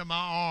all under my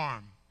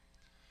arm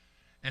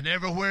and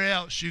everywhere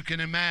else you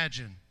can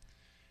imagine.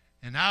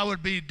 And I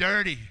would be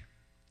dirty.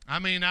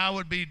 I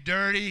would be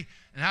dirty,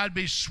 and I'd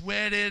be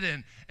sweated,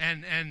 and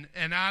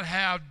I'd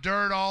have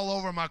dirt all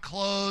over my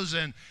clothes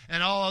and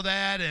all of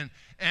that, and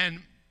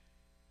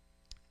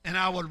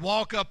I would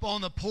walk up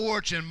on the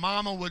porch, and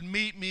Mama would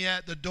meet me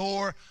at the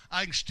door.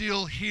 I can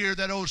still hear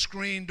that old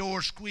screen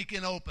door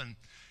squeaking open.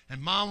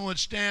 And Mama would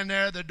stand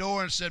there at the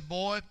door and said,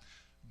 "Boy,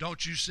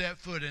 don't you set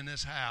foot in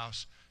this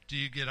house till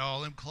you get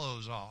all them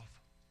clothes off."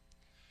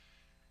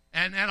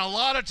 And a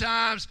lot of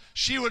times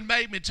she would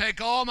make me take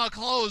all my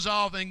clothes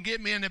off and get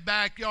me in the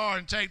backyard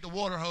and take the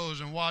water hose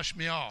and wash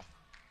me off.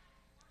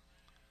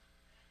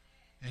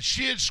 And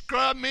she'd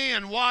scrub me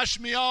and wash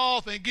me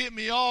off and get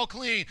me all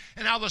clean.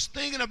 And I was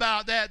thinking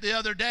about that the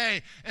other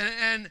day,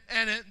 and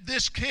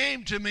this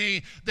came to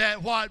me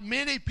that what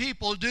many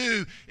people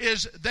do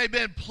is they've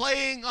been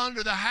playing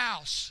under the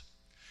house.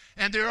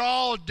 And they're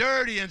all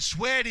dirty and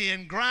sweaty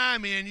and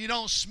grimy, and you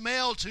don't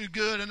smell too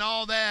good and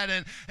all that.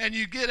 And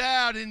you get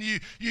out and you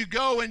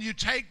go and you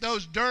take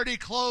those dirty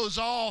clothes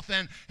off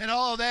and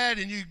all of that,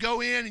 and you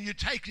go in and you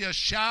take a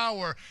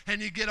shower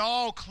and you get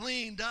all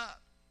cleaned up.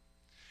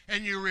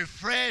 And you're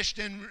refreshed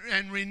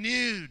and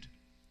renewed.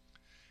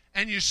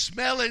 And you're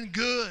smelling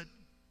good.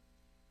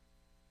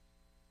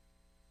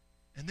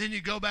 And then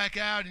you go back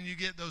out and you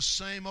get those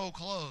same old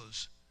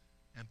clothes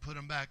and put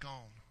them back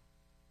on.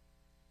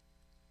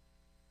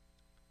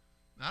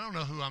 I don't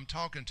know who I'm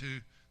talking to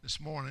this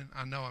morning.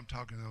 I know I'm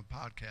talking to the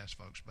podcast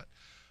folks, but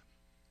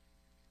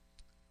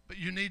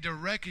you need to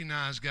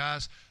recognize,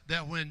 guys,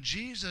 that when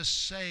Jesus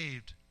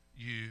saved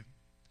you,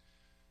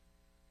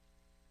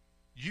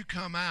 you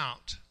come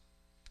out,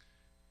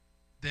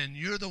 then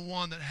you're the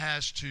one that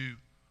has to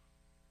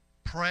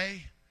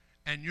pray,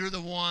 and you're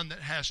the one that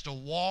has to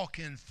walk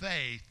in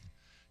faith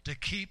to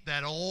keep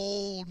that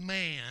old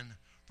man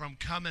from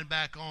coming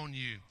back on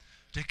you,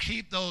 to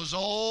keep those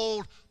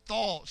old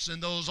thoughts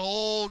and those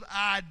old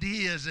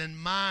ideas and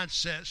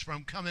mindsets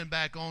from coming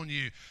back on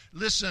you.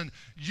 Listen,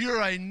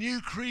 you're a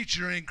new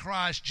creature in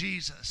Christ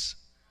Jesus.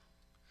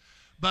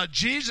 But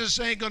Jesus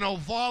ain't going to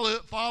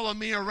follow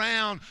me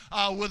around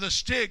with a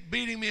stick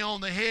beating me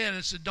on the head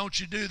and said, don't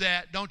you do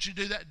that, don't you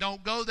do that,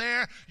 don't go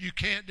there, you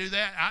can't do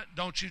that,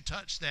 don't you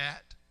touch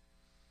that.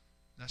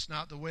 That's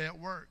not the way it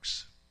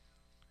works.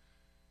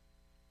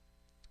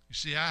 You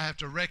see, I have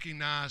to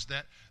recognize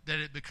that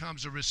it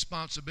becomes a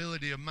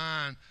responsibility of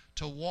mine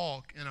to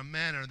walk in a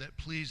manner that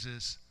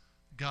pleases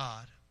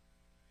God.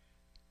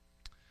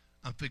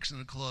 I'm fixing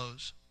to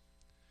close.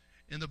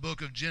 In the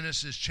book of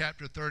Genesis,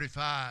 chapter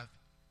 35,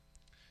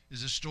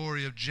 is the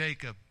story of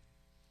Jacob.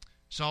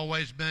 It's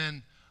always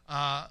been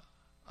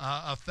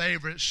a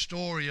favorite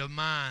story of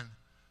mine.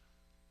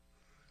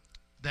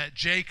 That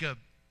Jacob,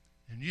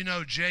 and you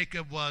know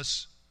Jacob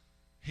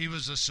he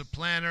was a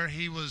supplanter,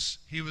 he was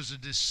a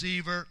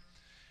deceiver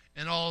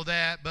and all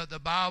that, but the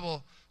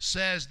Bible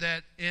says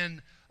that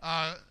in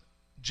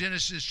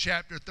Genesis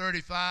chapter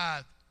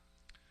 35,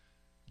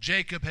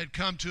 Jacob had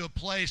come to a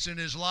place in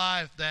his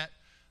life that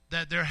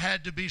there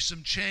had to be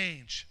some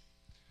change.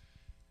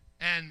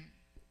 And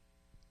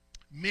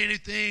many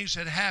things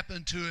had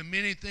happened to him.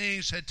 Many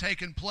things had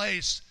taken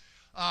place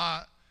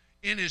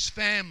in his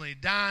family.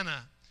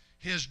 Dinah,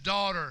 his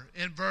daughter,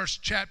 in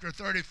chapter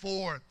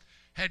 34,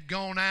 had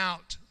gone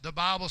out. The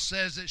Bible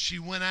says that she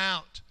went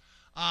out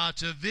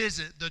to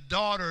visit the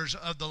daughters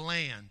of the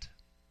land.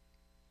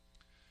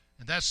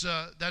 And that's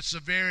a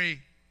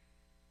very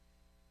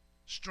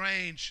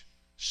strange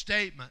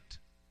statement,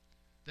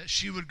 that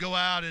she would go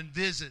out and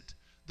visit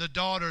the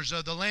daughters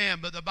of the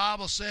land. But the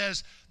Bible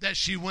says that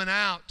she went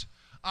out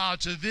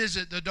to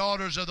visit the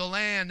daughters of the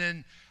land,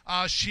 and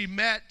she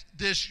met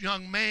this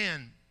young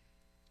man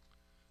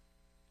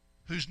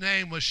whose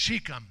name was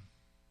Shechem.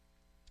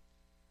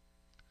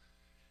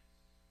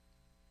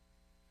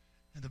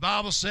 And the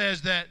Bible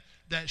says that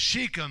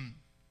Shechem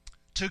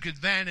took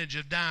advantage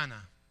of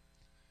Dinah,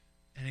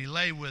 and he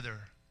lay with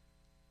her.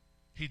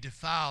 He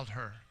defiled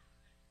her.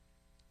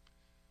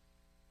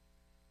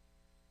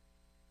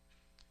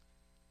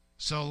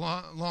 So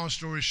long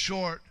story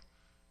short,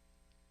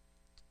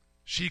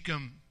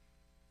 Shechem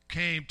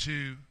came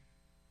to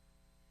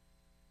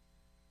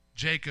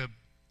Jacob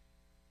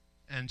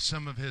and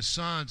some of his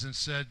sons and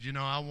said,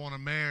 I want to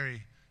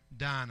marry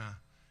Dinah.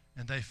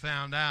 And they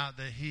found out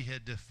that he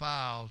had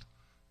defiled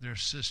their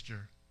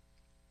sister.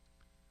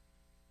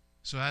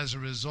 So as a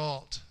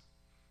result,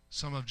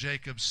 some of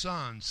Jacob's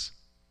sons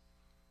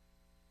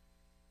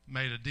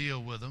made a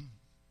deal with him,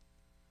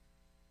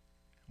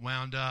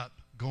 wound up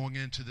going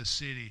into the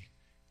city,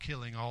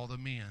 killing all the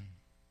men.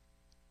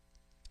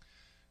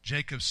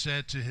 Jacob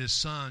said to his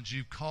sons,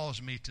 "You've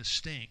caused me to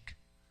stink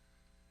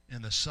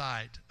in the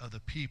sight of the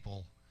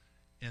people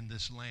in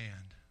this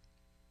land."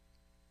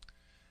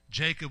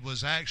 Jacob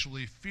was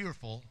actually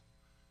fearful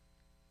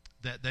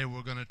that they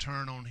were going to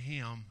turn on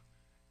him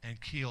and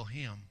kill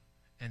him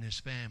and his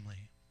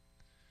family.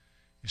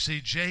 You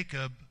see,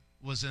 Jacob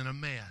was in a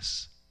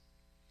mess.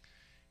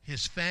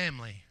 His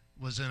family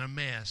was in a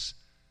mess.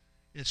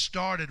 It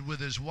started with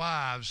his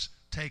wives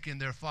taking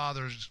their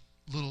father's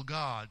little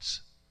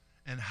gods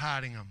and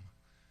hiding them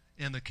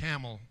in the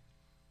camel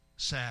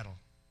saddle.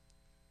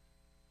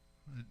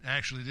 It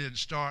actually didn't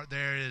start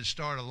there. It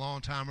started a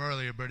long time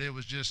earlier, but it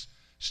was just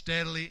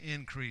steadily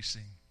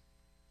increasing.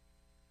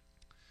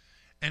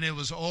 And it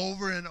was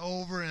over and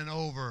over and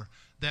over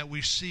that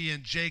we see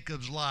in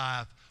Jacob's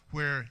life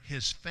where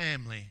his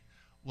family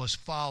was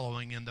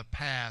following in the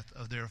path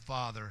of their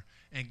father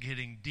and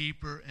getting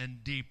deeper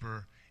and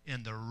deeper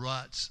in the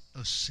ruts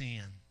of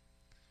sin.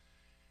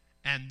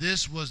 And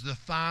this was the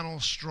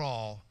final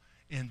straw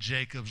in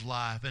Jacob's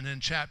life. And in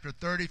chapter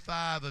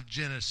 35 of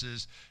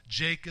Genesis,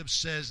 Jacob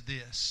says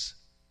this.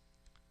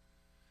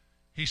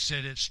 He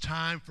said, "It's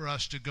time for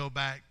us to go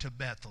back to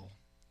Bethel,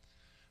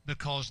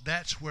 because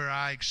that's where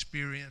I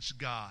experienced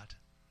God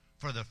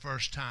for the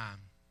first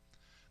time.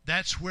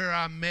 That's where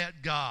I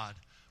met God.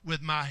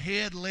 With my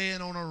head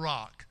laying on a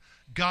rock,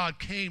 God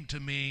came to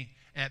me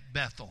at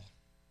Bethel."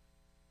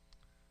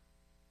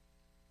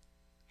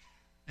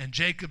 And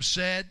Jacob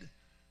said,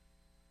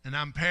 and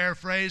I'm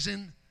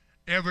paraphrasing,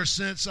 "Ever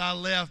since I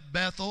left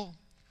Bethel,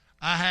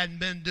 I hadn't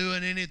been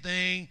doing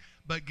anything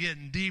but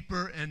getting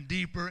deeper and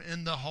deeper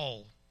in the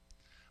hole.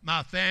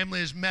 My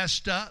family is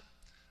messed up.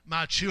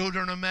 My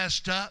children are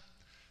messed up.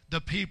 The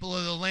people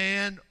of the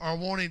land are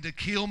wanting to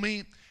kill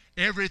me.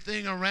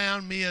 Everything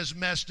around me is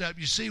messed up."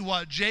 You see,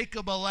 what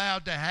Jacob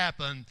allowed to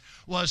happen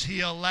was he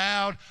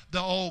allowed the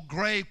old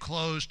grave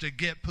clothes to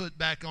get put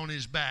back on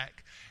his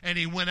back. And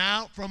he went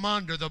out from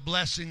under the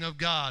blessing of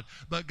God.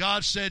 But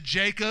God said,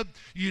 "Jacob,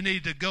 you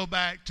need to go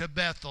back to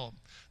Bethel."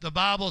 The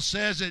Bible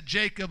says that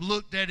Jacob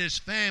looked at his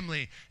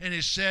family and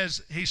he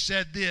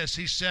said this.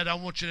 He said, "I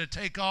want you to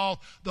take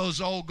off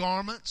those old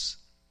garments.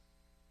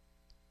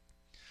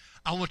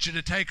 I want you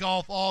to take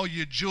off all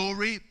your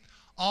jewelry,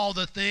 all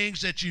the things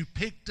that you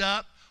picked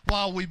up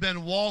while we've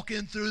been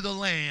walking through the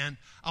land.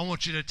 I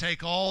want you to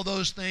take all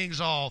those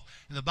things off."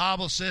 And the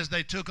Bible says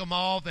they took them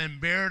off and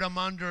buried them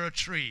under a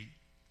tree.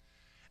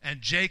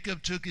 And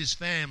Jacob took his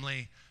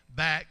family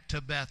back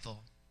to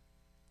Bethel,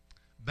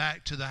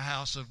 back to the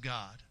house of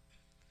God.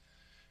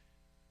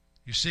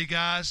 You see,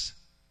 guys,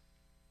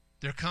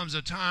 there comes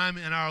a time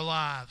in our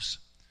lives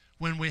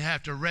when we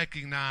have to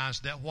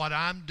recognize that what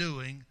I'm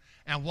doing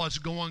and what's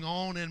going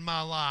on in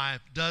my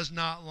life does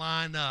not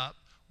line up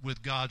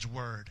with God's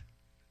Word.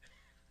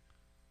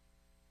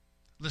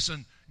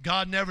 Listen,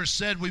 God never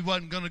said we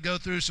wasn't going to go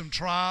through some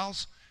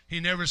trials. He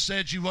never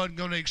said you wasn't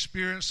going to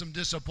experience some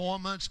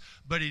disappointments,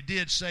 but He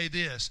did say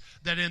this,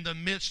 that in the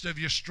midst of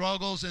your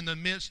struggles, in the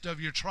midst of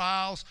your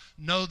trials,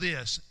 know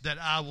this, that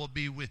I will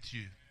be with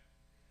you.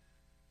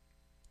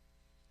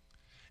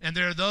 And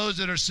there are those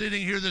that are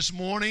sitting here this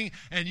morning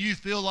and you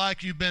feel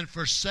like you've been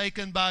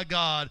forsaken by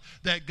God,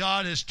 that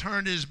God has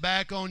turned His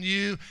back on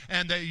you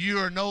and that you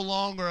are no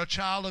longer a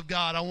child of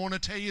God. I want to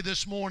tell you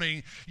this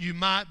morning, you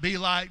might be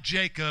like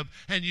Jacob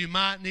and you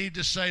might need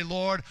to say,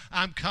 Lord,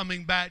 I'm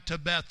coming back to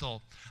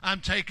Bethel.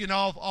 I'm taking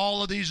off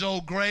all of these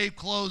old grave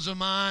clothes of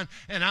mine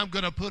and I'm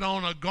going to put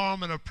on a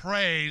garment of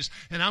praise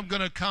and I'm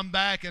going to come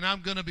back and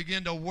I'm going to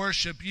begin to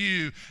worship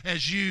you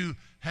as you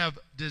have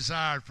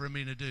desired for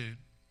me to do.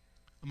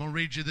 I'm going to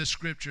read you this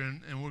scripture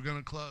and we're going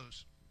to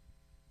close.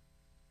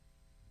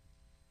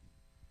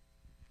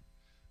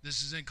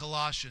 This is in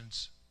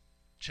Colossians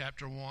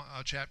chapter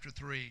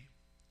 3.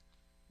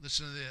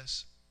 Listen to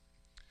this.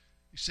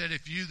 He said,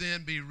 if you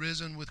then be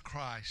risen with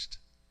Christ,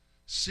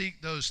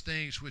 seek those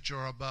things which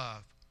are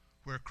above,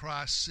 where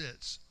Christ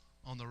sits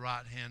on the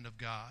right hand of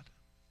God.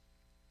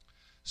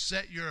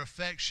 Set your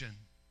affection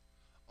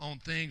on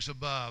things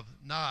above,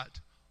 not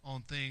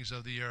on things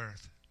of the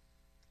earth.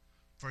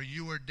 For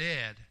you are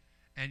dead,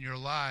 and your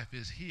life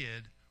is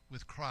hid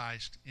with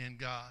Christ in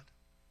God.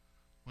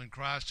 When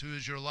Christ, who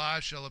is your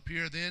life, shall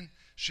appear, then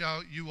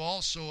shall you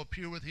also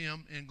appear with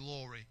Him in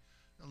glory.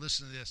 Now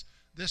listen to this.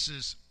 This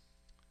is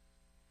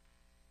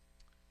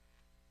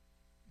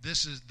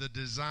the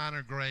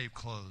designer grave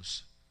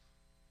clothes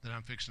that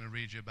I'm fixing to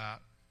read you about.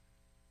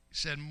 He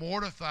said,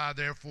 mortify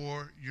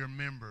therefore your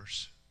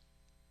members,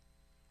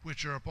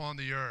 which are upon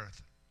the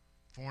earth,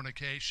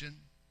 fornication,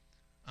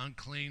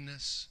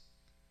 uncleanness,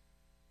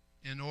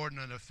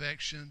 inordinate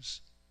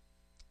affections,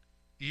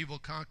 evil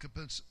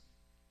concupiscence,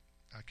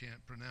 I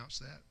can't pronounce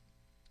that,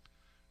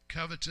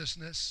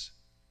 covetousness,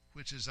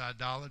 which is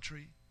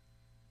idolatry.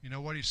 You know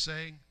what he's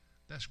saying?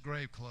 That's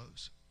grave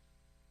clothes.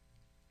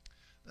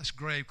 That's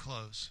grave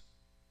clothes.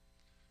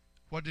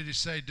 What did he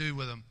say do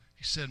with them?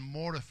 He said,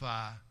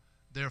 mortify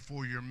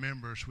therefore your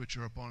members which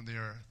are upon the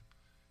earth.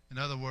 In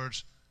other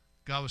words,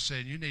 God was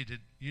saying you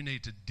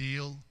need to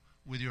deal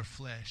with your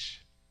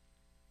flesh.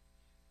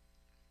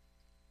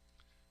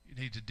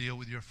 You need to deal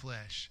with your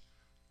flesh.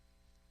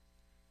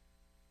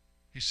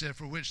 He said,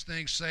 for which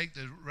things' sake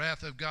the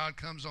wrath of God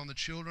comes on the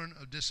children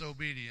of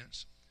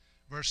disobedience.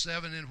 Verse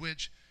 7, in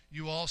which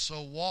you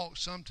also walked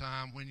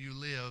sometime when you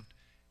lived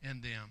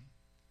in them.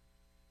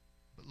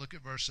 But look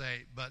at verse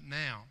 8. But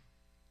now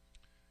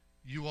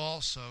you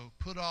also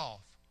put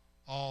off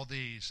all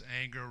these,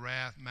 anger,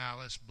 wrath,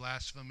 malice,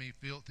 blasphemy,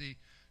 filthy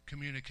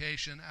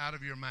communication out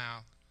of your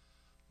mouth.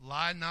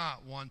 Lie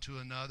not one to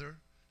another,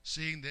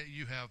 seeing that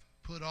you have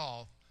put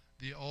off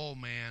the old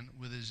man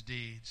with his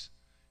deeds.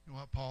 You know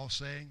what Paul's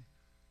saying?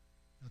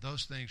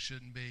 Those things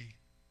shouldn't be.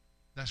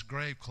 That's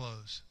grave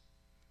clothes.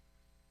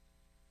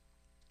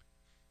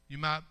 You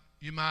might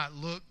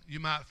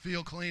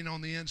feel clean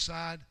on the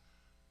inside,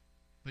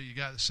 but you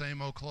got the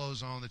same old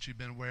clothes on that you've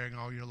been wearing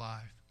all your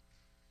life.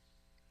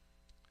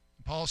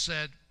 Paul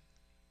said,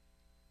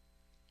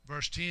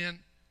 verse 10,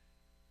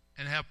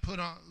 and have put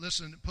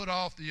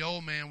off the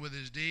old man with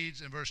his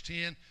deeds, in verse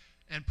 10,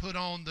 and put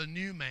on the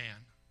new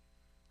man,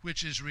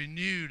 which is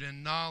renewed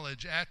in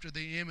knowledge after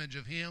the image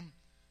of him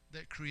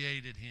that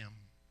created him.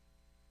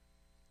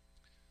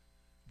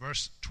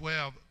 Verse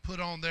 12, put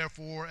on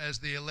therefore as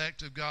the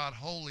elect of God,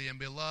 holy and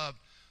beloved,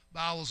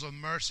 bowels of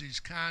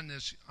mercies,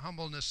 kindness,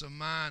 humbleness of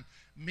mind,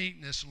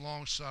 meekness,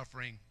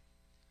 long-suffering,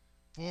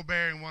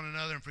 forbearing one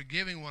another and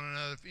forgiving one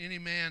another. If any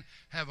man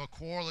have a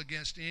quarrel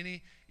against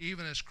any,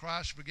 even as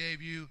Christ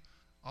forgave you,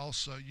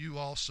 you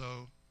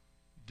also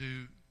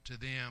do to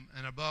them.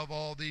 And above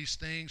all these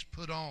things,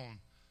 put on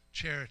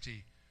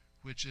charity,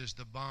 which is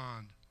the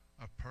bond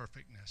of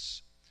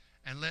perfectness.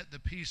 And let the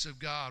peace of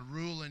God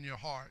rule in your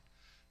heart,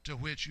 to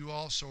which you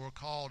also are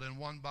called in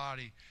one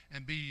body,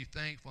 and be ye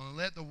thankful. And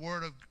let the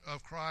word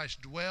of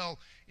Christ dwell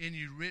in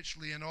you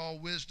richly in all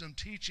wisdom,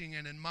 teaching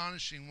and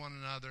admonishing one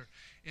another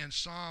in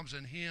psalms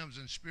and hymns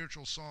and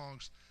spiritual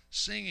songs,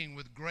 singing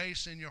with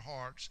grace in your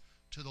hearts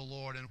to the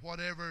Lord. And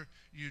whatever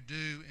you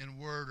do in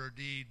word or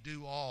deed,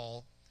 do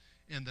all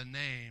in the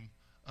name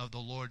of the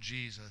Lord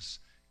Jesus,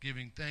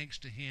 giving thanks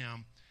to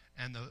him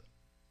and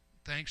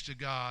thanks to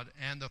God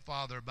and the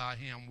Father by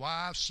him.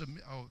 Wives,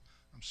 submit. Oh,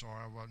 I'm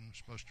sorry, I wasn't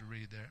supposed to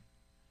read there.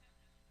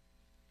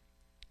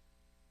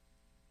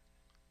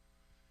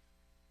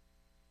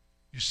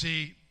 You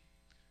see,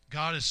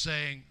 God is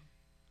saying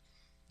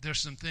there's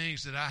some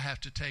things that I have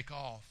to take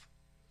off,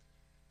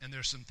 and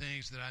there's some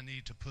things that I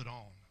need to put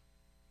on.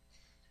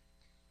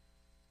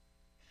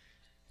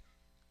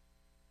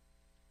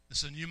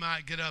 Listen, you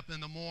might get up in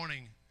the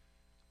morning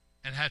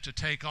and have to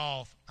take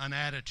off an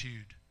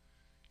attitude.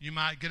 You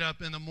might get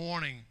up in the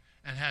morning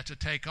and have to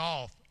take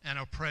off an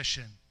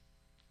oppression.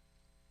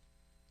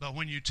 But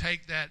when you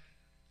take that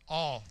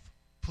off,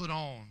 put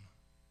on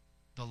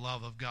the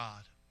love of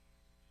God.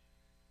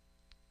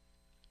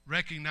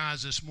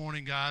 Recognize this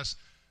morning, guys,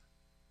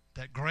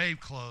 that grave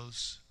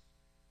clothes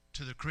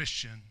to the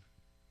Christian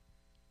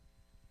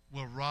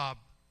will rob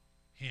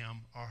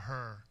him or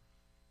her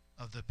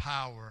of the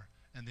power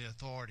and the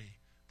authority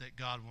that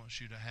God wants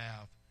you to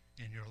have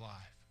in your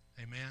life.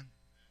 Amen?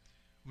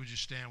 Would you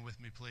stand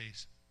with me,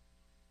 please?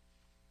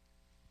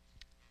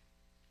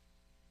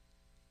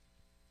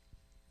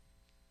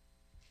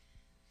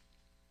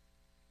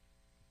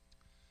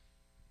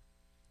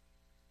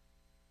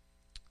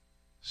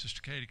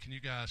 Sister Katie, can you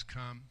guys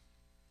come?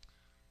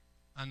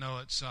 I know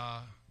it's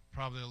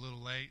probably a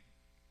little late.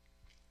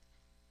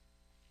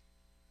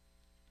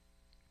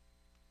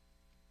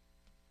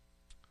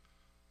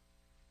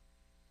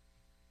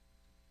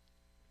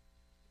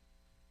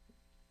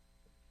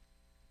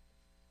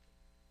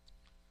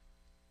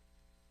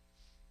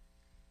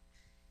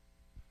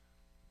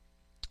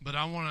 But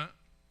I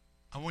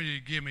want you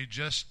to give me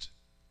just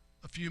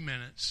a few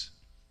minutes.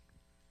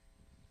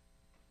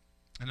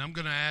 And I'm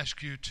going to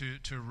ask you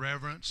to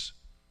reverence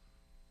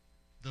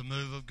the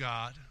move of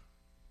God.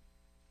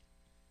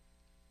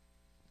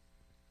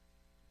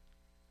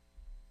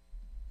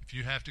 If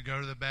you have to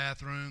go to the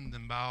bathroom,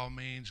 then by all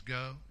means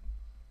go.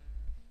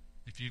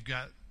 If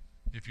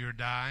you're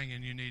dying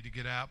and you need to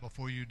get out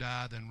before you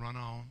die, then run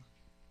on.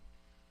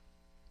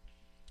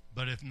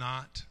 But if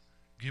not,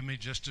 give me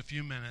just a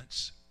few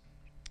minutes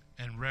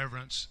and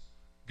reverence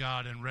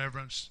God and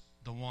reverence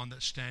the one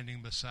that's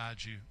standing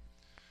beside you.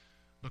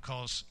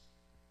 Because,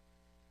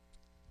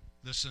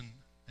 listen,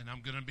 and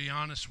I'm going to be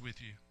honest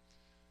with you.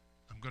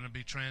 I'm going to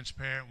be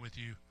transparent with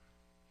you.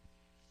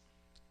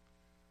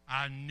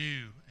 I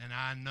knew and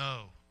I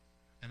know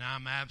and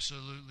I'm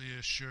absolutely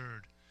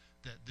assured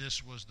that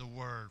this was the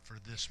word for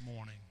this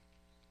morning.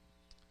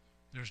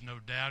 There's no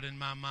doubt in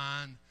my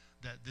mind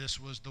that this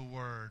was the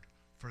word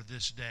for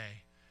this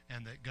day,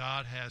 and that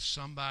God has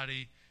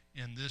somebody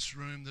in this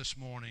room this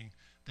morning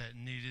that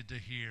needed to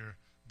hear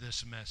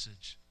this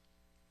message.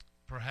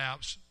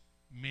 Perhaps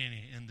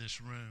many in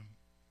this room.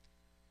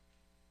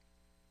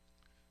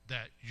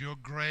 That your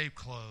grave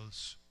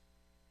clothes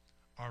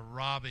are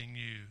robbing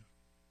you.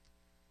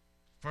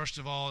 First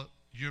of all,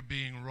 you're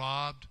being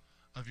robbed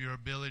of your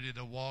ability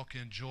to walk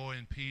in joy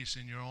and peace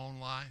in your own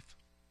life.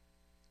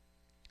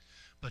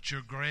 But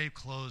your grave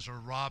clothes are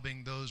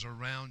robbing those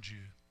around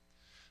you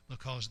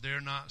because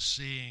they're not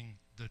seeing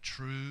the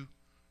true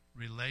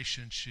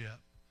relationship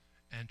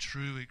and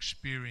true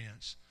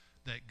experience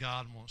that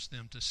God wants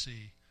them to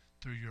see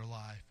through your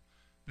life,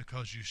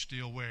 because you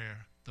still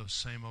wear those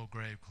same old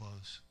grave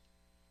clothes.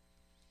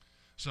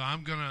 So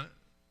I'm going to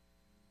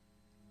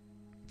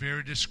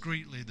very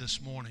discreetly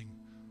this morning,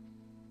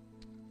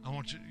 I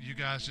want you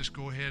guys just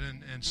go ahead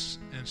and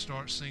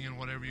start singing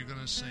whatever you're going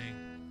to sing.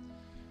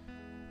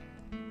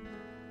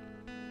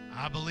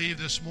 I believe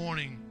this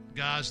morning,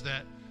 guys,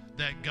 that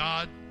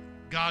God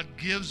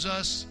gives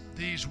us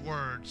these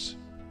words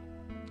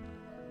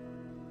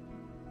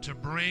to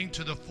bring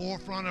to the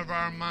forefront of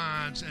our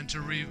minds and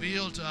to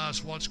reveal to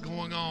us what's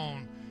going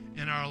on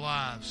in our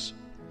lives.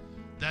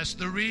 That's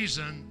the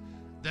reason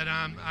that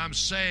I'm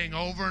saying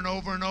over and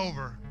over and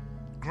over,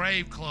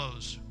 grave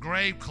clothes,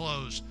 grave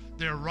clothes.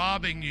 They're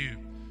robbing you.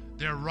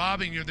 They're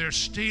robbing you. They're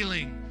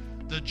stealing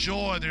the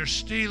joy. They're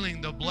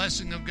stealing the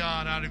blessing of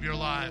God out of your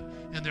life,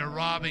 and they're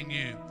robbing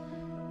you.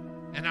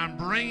 And I'm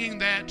bringing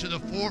that to the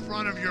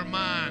forefront of your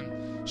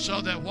mind so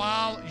that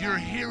while you're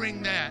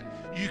hearing that,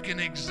 you can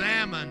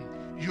examine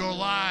your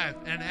life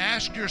and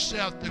ask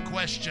yourself the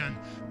question,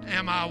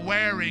 am I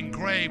wearing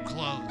grave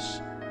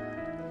clothes?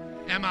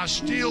 Am I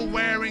still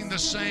wearing the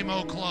same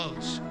old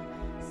clothes?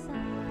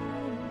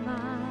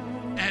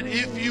 And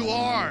if you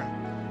are,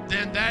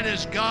 then that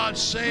is God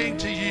saying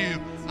to you,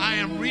 I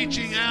am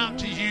reaching out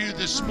to you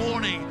this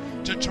morning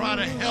to try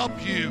to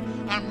help you.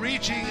 I'm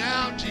reaching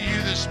out to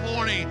you this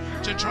morning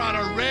to try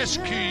to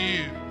rescue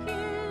you,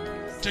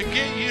 to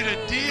get you to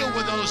deal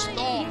with those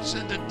thoughts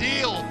and to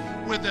deal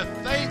with the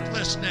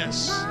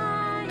faithlessness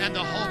and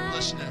the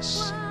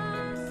hopelessness.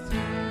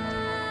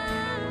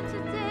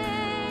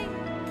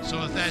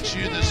 So if that's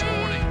you this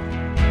morning,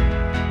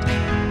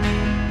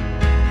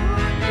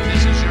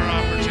 this is your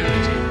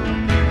opportunity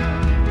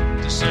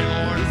to say,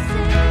 Lord,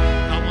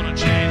 I want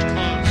to change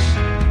clothes.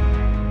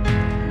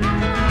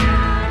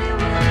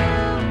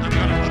 I'm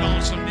going to put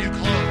on some new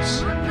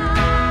clothes. I'm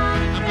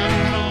going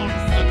to put on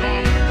the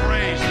garment of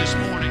praise this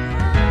morning.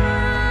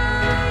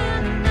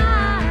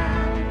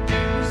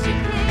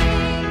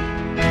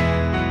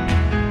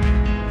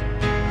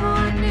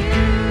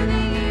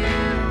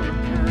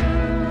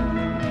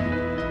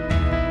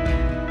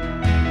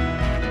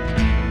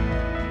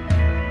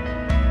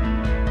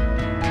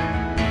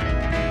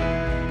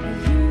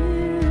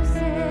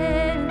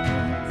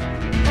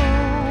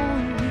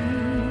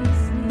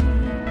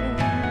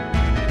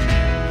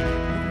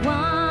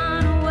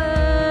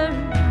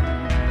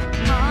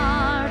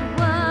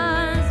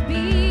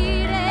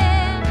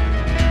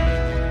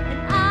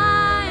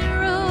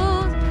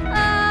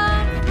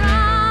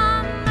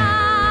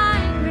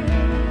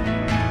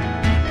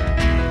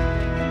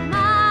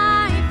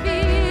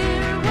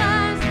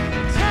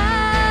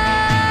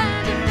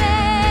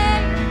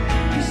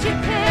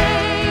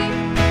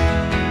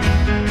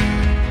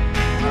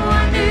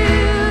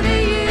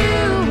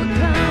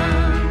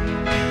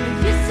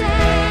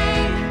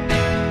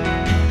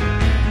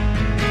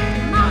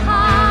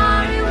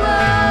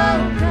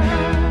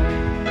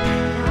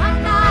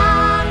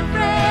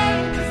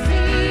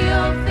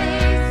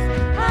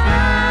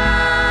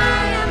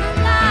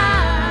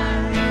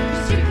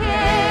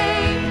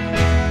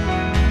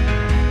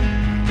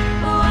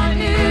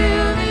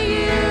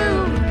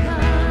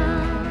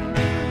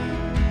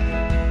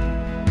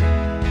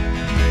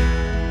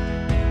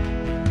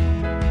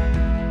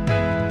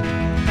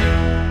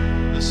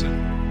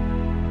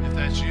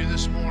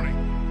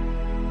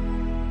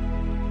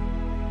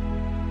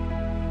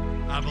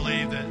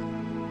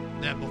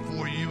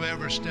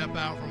 step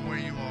out from where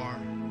you are,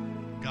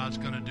 God's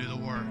going to do the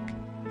work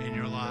in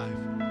your life.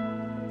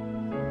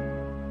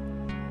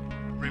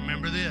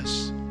 Remember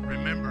this.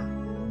 Remember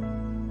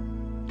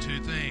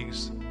 2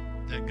 things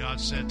that God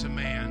said to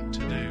man to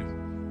do.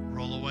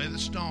 Roll away the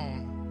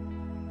stone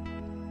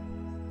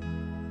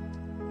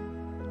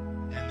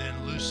and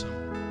then loose him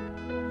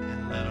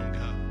and let him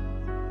go.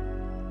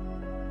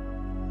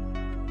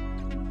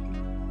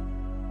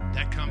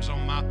 That comes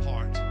on my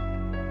part.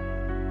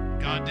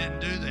 God didn't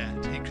do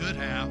that. He could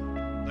have,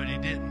 but he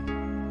didn't.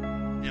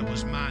 It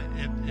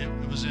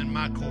was in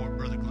my court,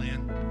 Brother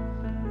Glenn.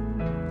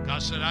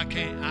 God said, I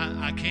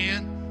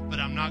can, but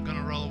I'm not going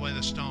to roll away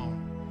the stone.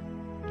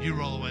 You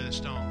roll away the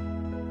stone.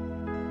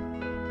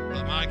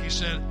 Brother Mike, he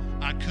said,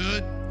 I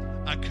could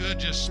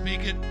just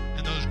speak it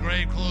and those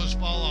grave clothes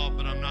fall off,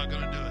 but I'm not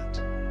going to do it.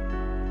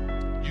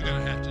 You're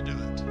going to have to do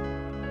it.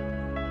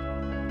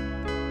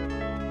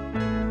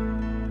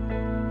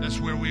 That's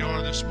where we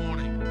are this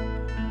morning.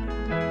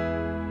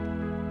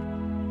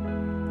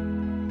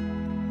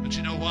 But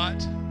you know what?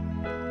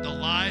 The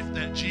life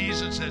that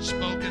Jesus had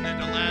spoken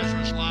into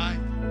Lazarus' life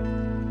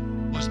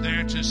was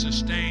there to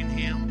sustain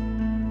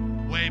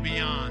him way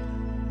beyond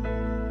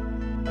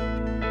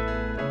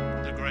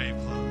the grave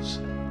clothes.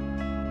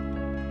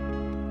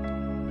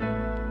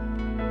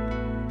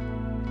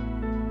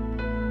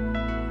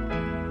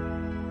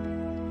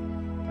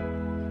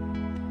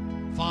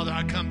 Father,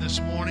 I come this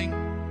morning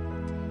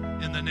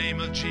in the name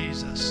of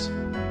Jesus.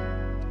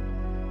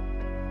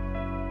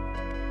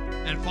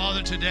 And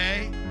Father,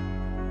 today,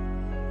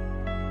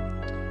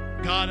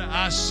 God,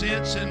 I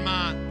sense in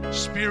my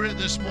spirit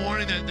this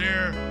morning that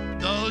there are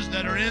those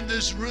that are in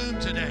this room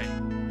today,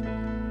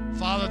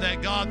 Father,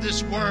 that God,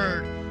 this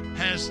word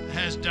has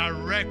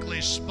directly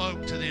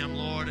spoke to them,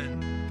 Lord.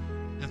 And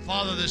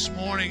Father, this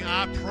morning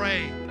I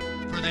pray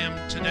for them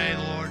today,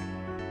 Lord.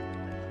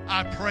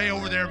 I pray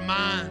over their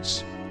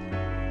minds.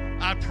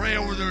 I pray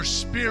over their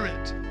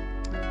spirit.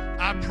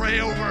 I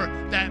pray over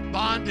that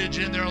bondage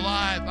in their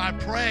life. I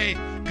pray,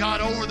 God,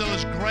 over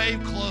those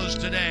grave clothes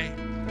today.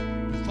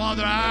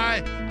 Father,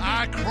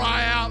 I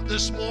cry out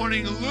this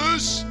morning,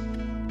 loose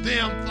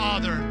them,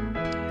 Father.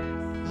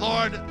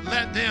 Lord,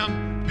 let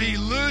them be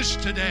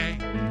loosed today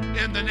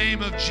in the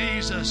name of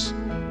Jesus.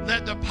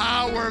 Let the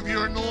power of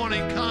your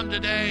anointing come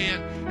today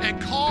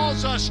and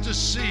cause us to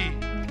see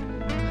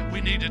that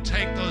we need to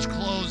take those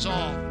clothes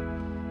off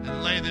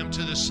and lay them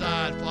to the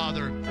side,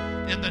 Father,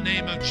 in the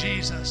name of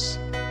Jesus.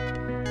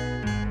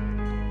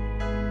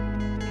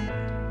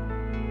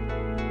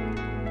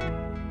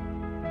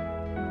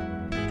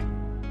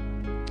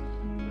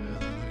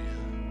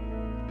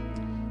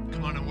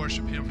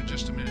 Worship him for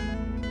just a minute.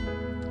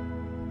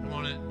 I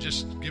want to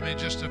just give me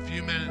just a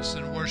few minutes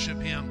and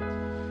worship him.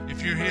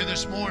 If you're here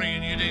this morning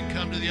and you didn't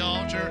come to the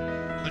altar,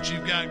 but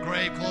you've got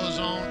grave clothes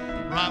on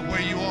right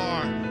where you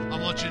are, I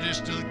want you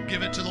just to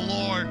give it to the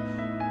Lord,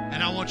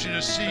 and I want you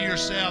to see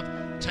yourself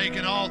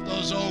taking off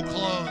those old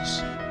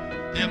clothes.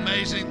 The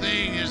amazing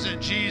thing is that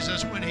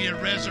Jesus, when he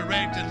had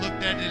resurrected,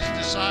 looked at his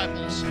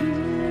disciples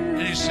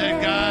and he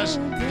said, guys,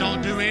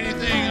 don't do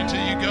anything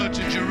until you go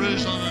to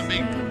Jerusalem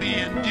and be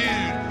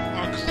endued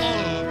or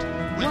clothed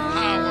with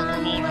power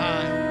from on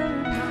high.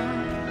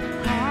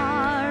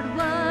 Heart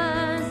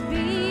was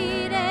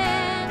beaten,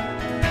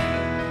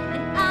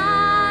 and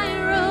I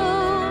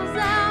rose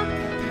up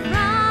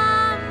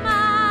from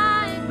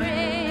my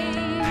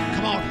grave.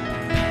 Come on.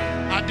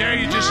 I dare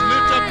you just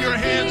lift up your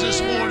hands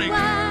this morning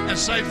and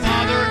say,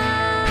 Father,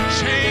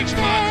 change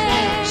my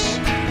clothes.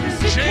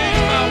 Change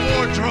my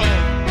wardrobe.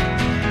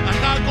 I'm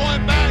not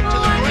going back to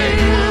the grave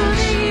clothes.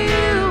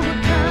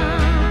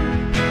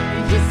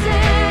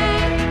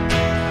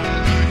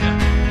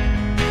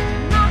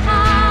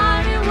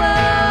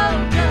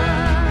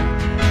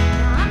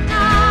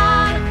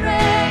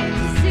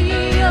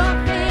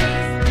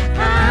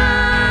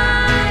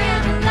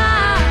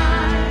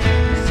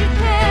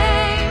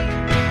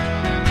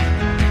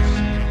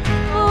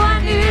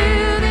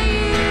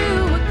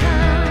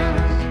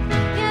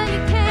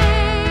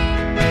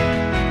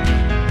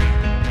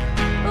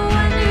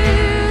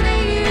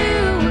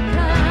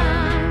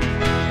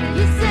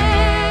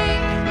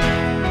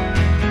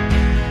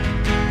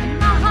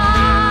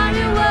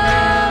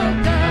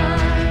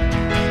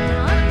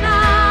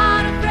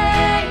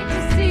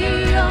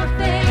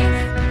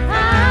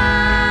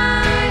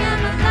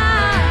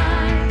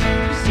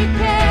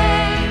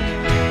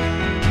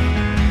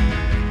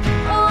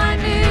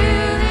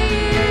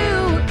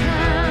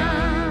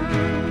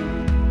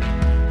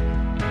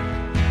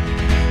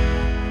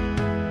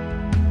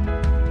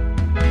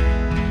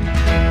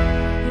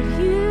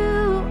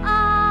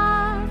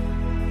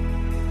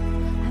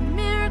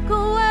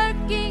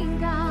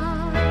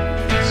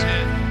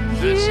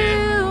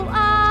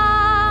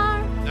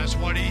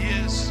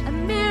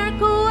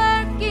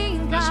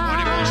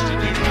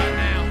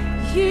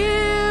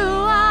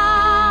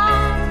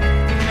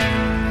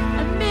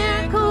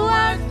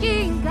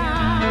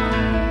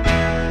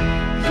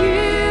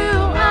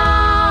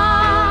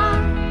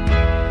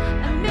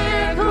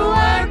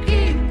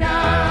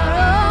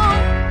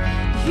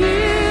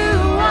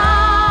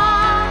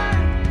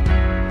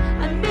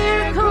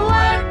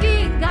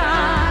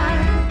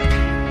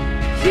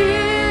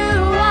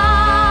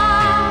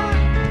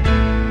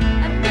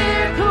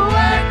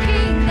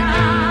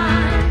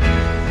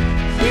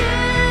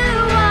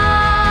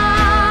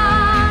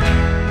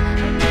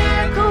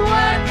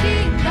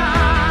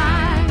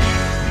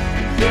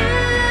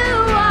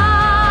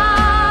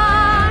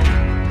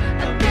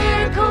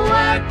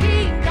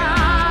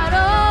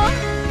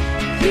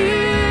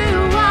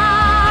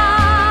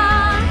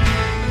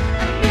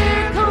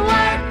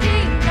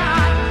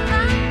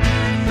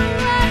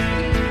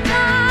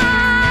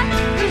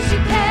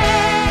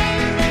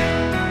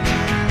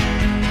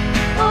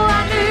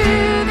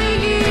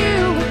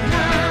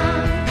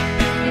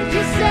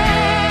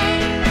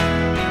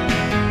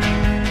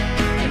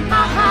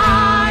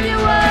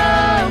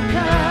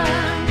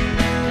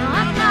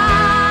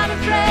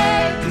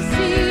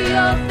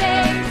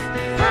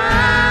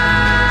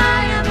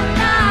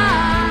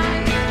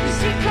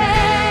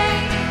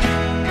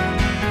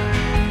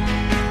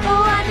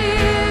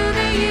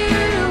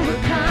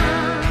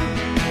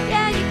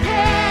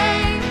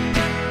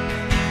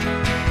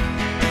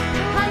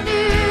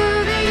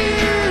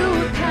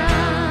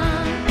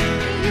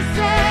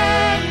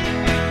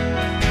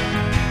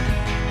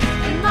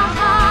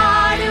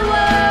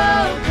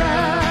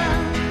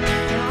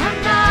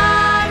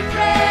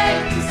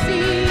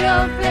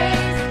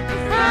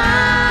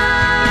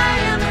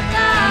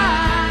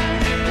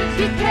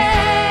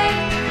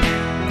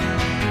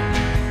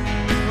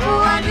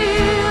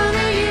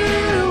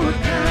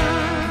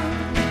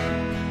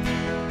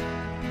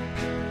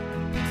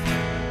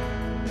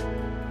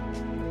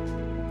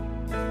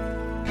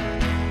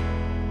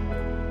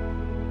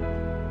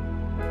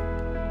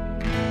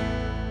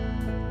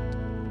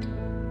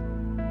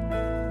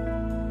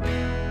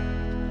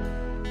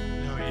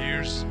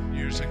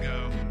 years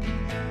ago.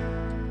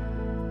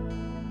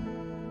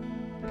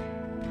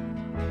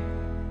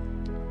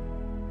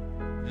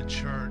 In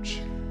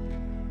church.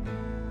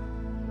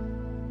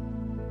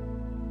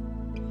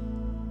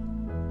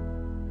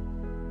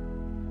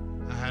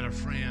 I had a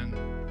friend,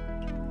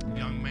 a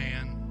young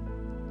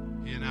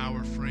man. He and I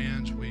were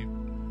friends. We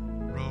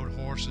rode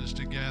horses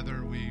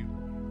together. We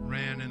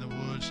ran in the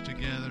woods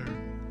together,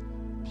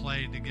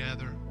 played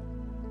together.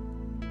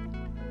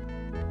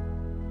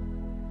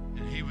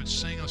 And he would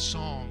sing a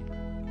song,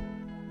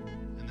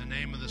 and the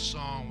name of the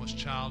song was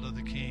Child of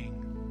the King.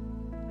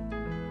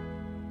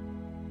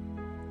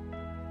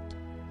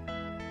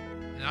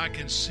 And I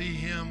can see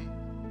him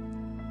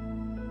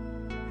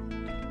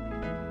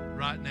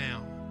right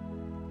now,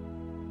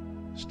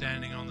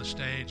 standing on the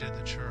stage at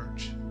the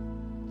church,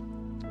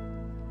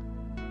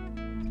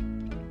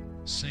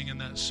 singing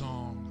that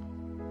song.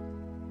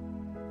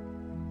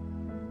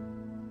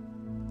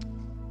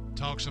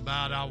 Talks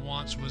about I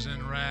once was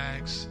in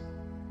rags.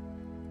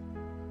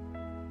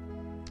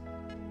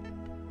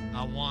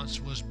 I once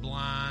was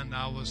blind.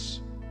 I was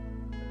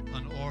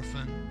an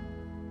orphan.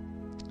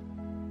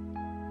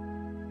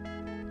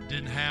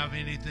 Didn't have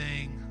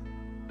anything.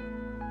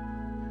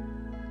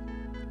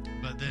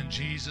 But then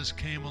Jesus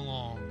came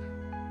along,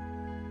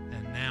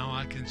 and now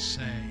I can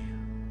say,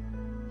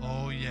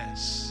 oh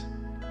yes,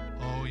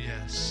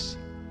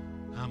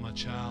 I'm a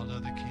child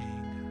of the King.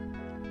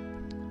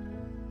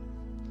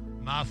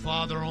 My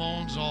Father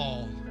owns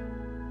all.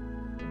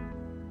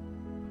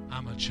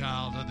 I'm a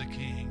child of the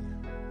King.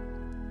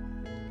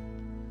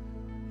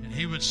 And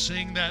he would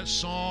sing that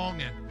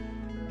song,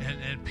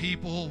 and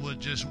people would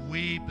just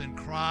weep and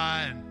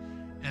cry,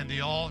 and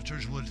the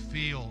altars would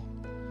feel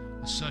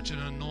such an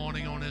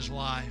anointing on his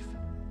life.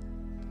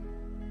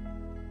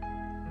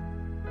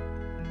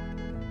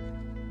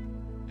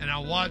 And I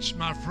watched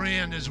my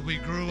friend as we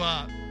grew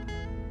up,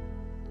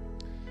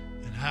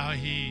 and how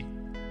he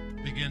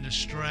began to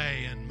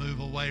stray and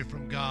move away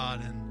from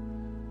God, and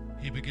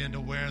he began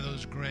to wear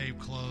those grave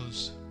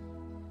clothes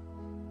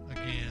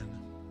again.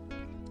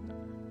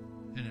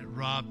 And it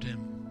robbed him.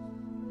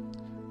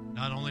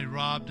 Not only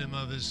robbed him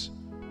of his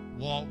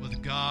walk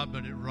with God,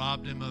 but it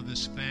robbed him of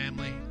his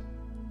family,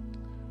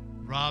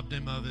 robbed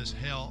him of his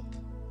health,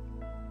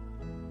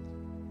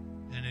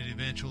 and it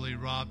eventually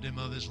robbed him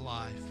of his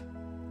life.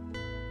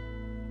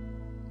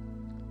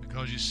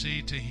 Because you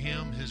see, to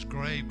him, his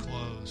grave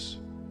clothes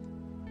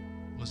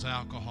was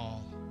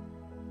alcohol.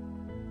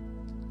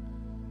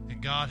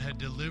 And God had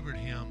delivered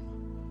him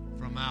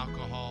from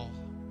alcohol.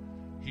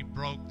 He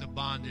broke the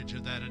bondage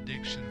of that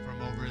addiction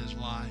from over his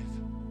life.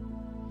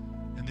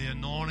 And the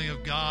anointing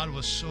of God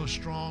was so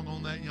strong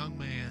on that young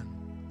man.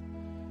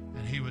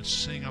 And he would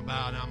sing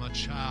about, I'm a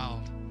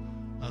child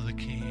of the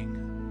King.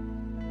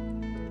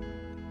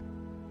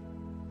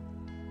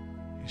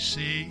 You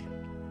see,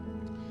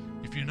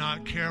 if you're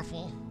not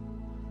careful,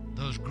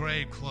 those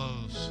grave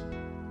clothes,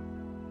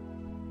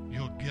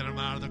 you'll get them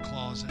out of the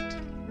closet,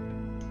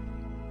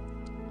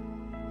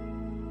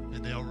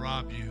 and they'll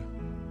rob you.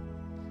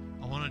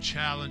 I want to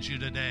challenge you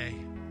today.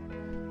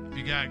 If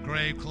you got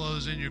grave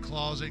clothes in your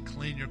closet,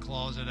 clean your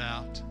closet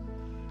out.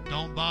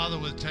 Don't bother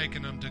with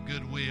taking them to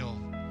Goodwill.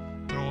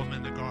 Throw them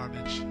in the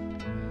garbage,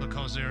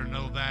 because they're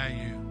no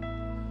value.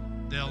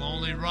 They'll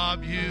only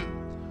rob you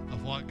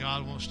of what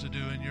God wants to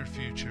do in your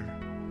future.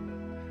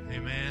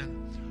 Amen.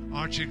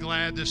 Aren't you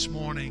glad this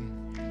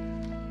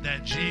morning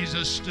that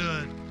Jesus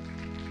stood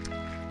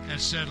and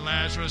said,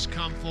 Lazarus,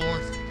 come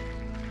forth?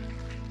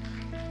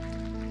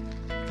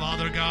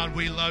 Father God,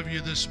 we love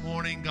you this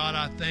morning. God,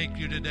 I thank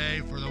you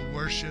today for the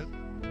worship.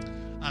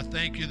 I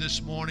thank you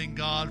this morning,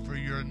 God, for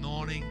your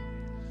anointing.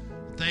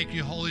 Thank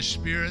you, Holy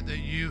Spirit, that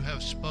you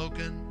have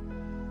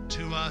spoken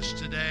to us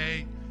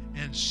today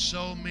in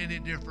so many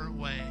different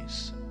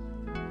ways.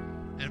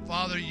 And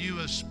Father, you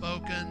have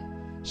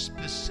spoken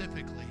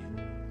specifically.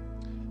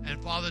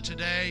 And Father,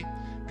 today,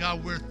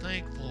 God, we're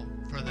thankful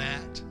for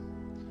that.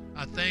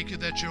 I thank you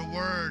that your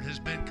word has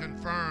been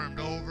confirmed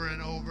over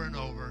and over and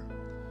over.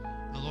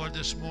 And Lord,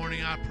 this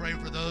morning I pray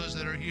for those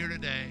that are here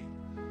today,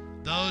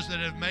 those that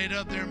have made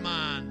up their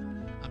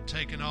mind, I'm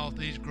taking off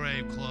these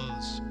grave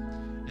clothes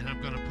and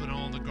I'm going to put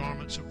on the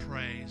garments of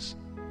praise.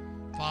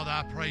 Father,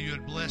 I pray you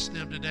would bless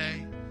them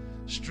today,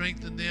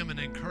 strengthen them and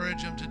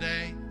encourage them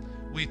today.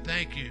 We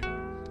thank you.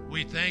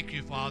 We thank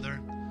you,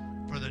 Father,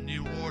 for the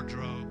new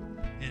wardrobe.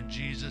 In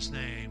Jesus'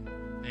 name,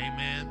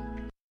 amen.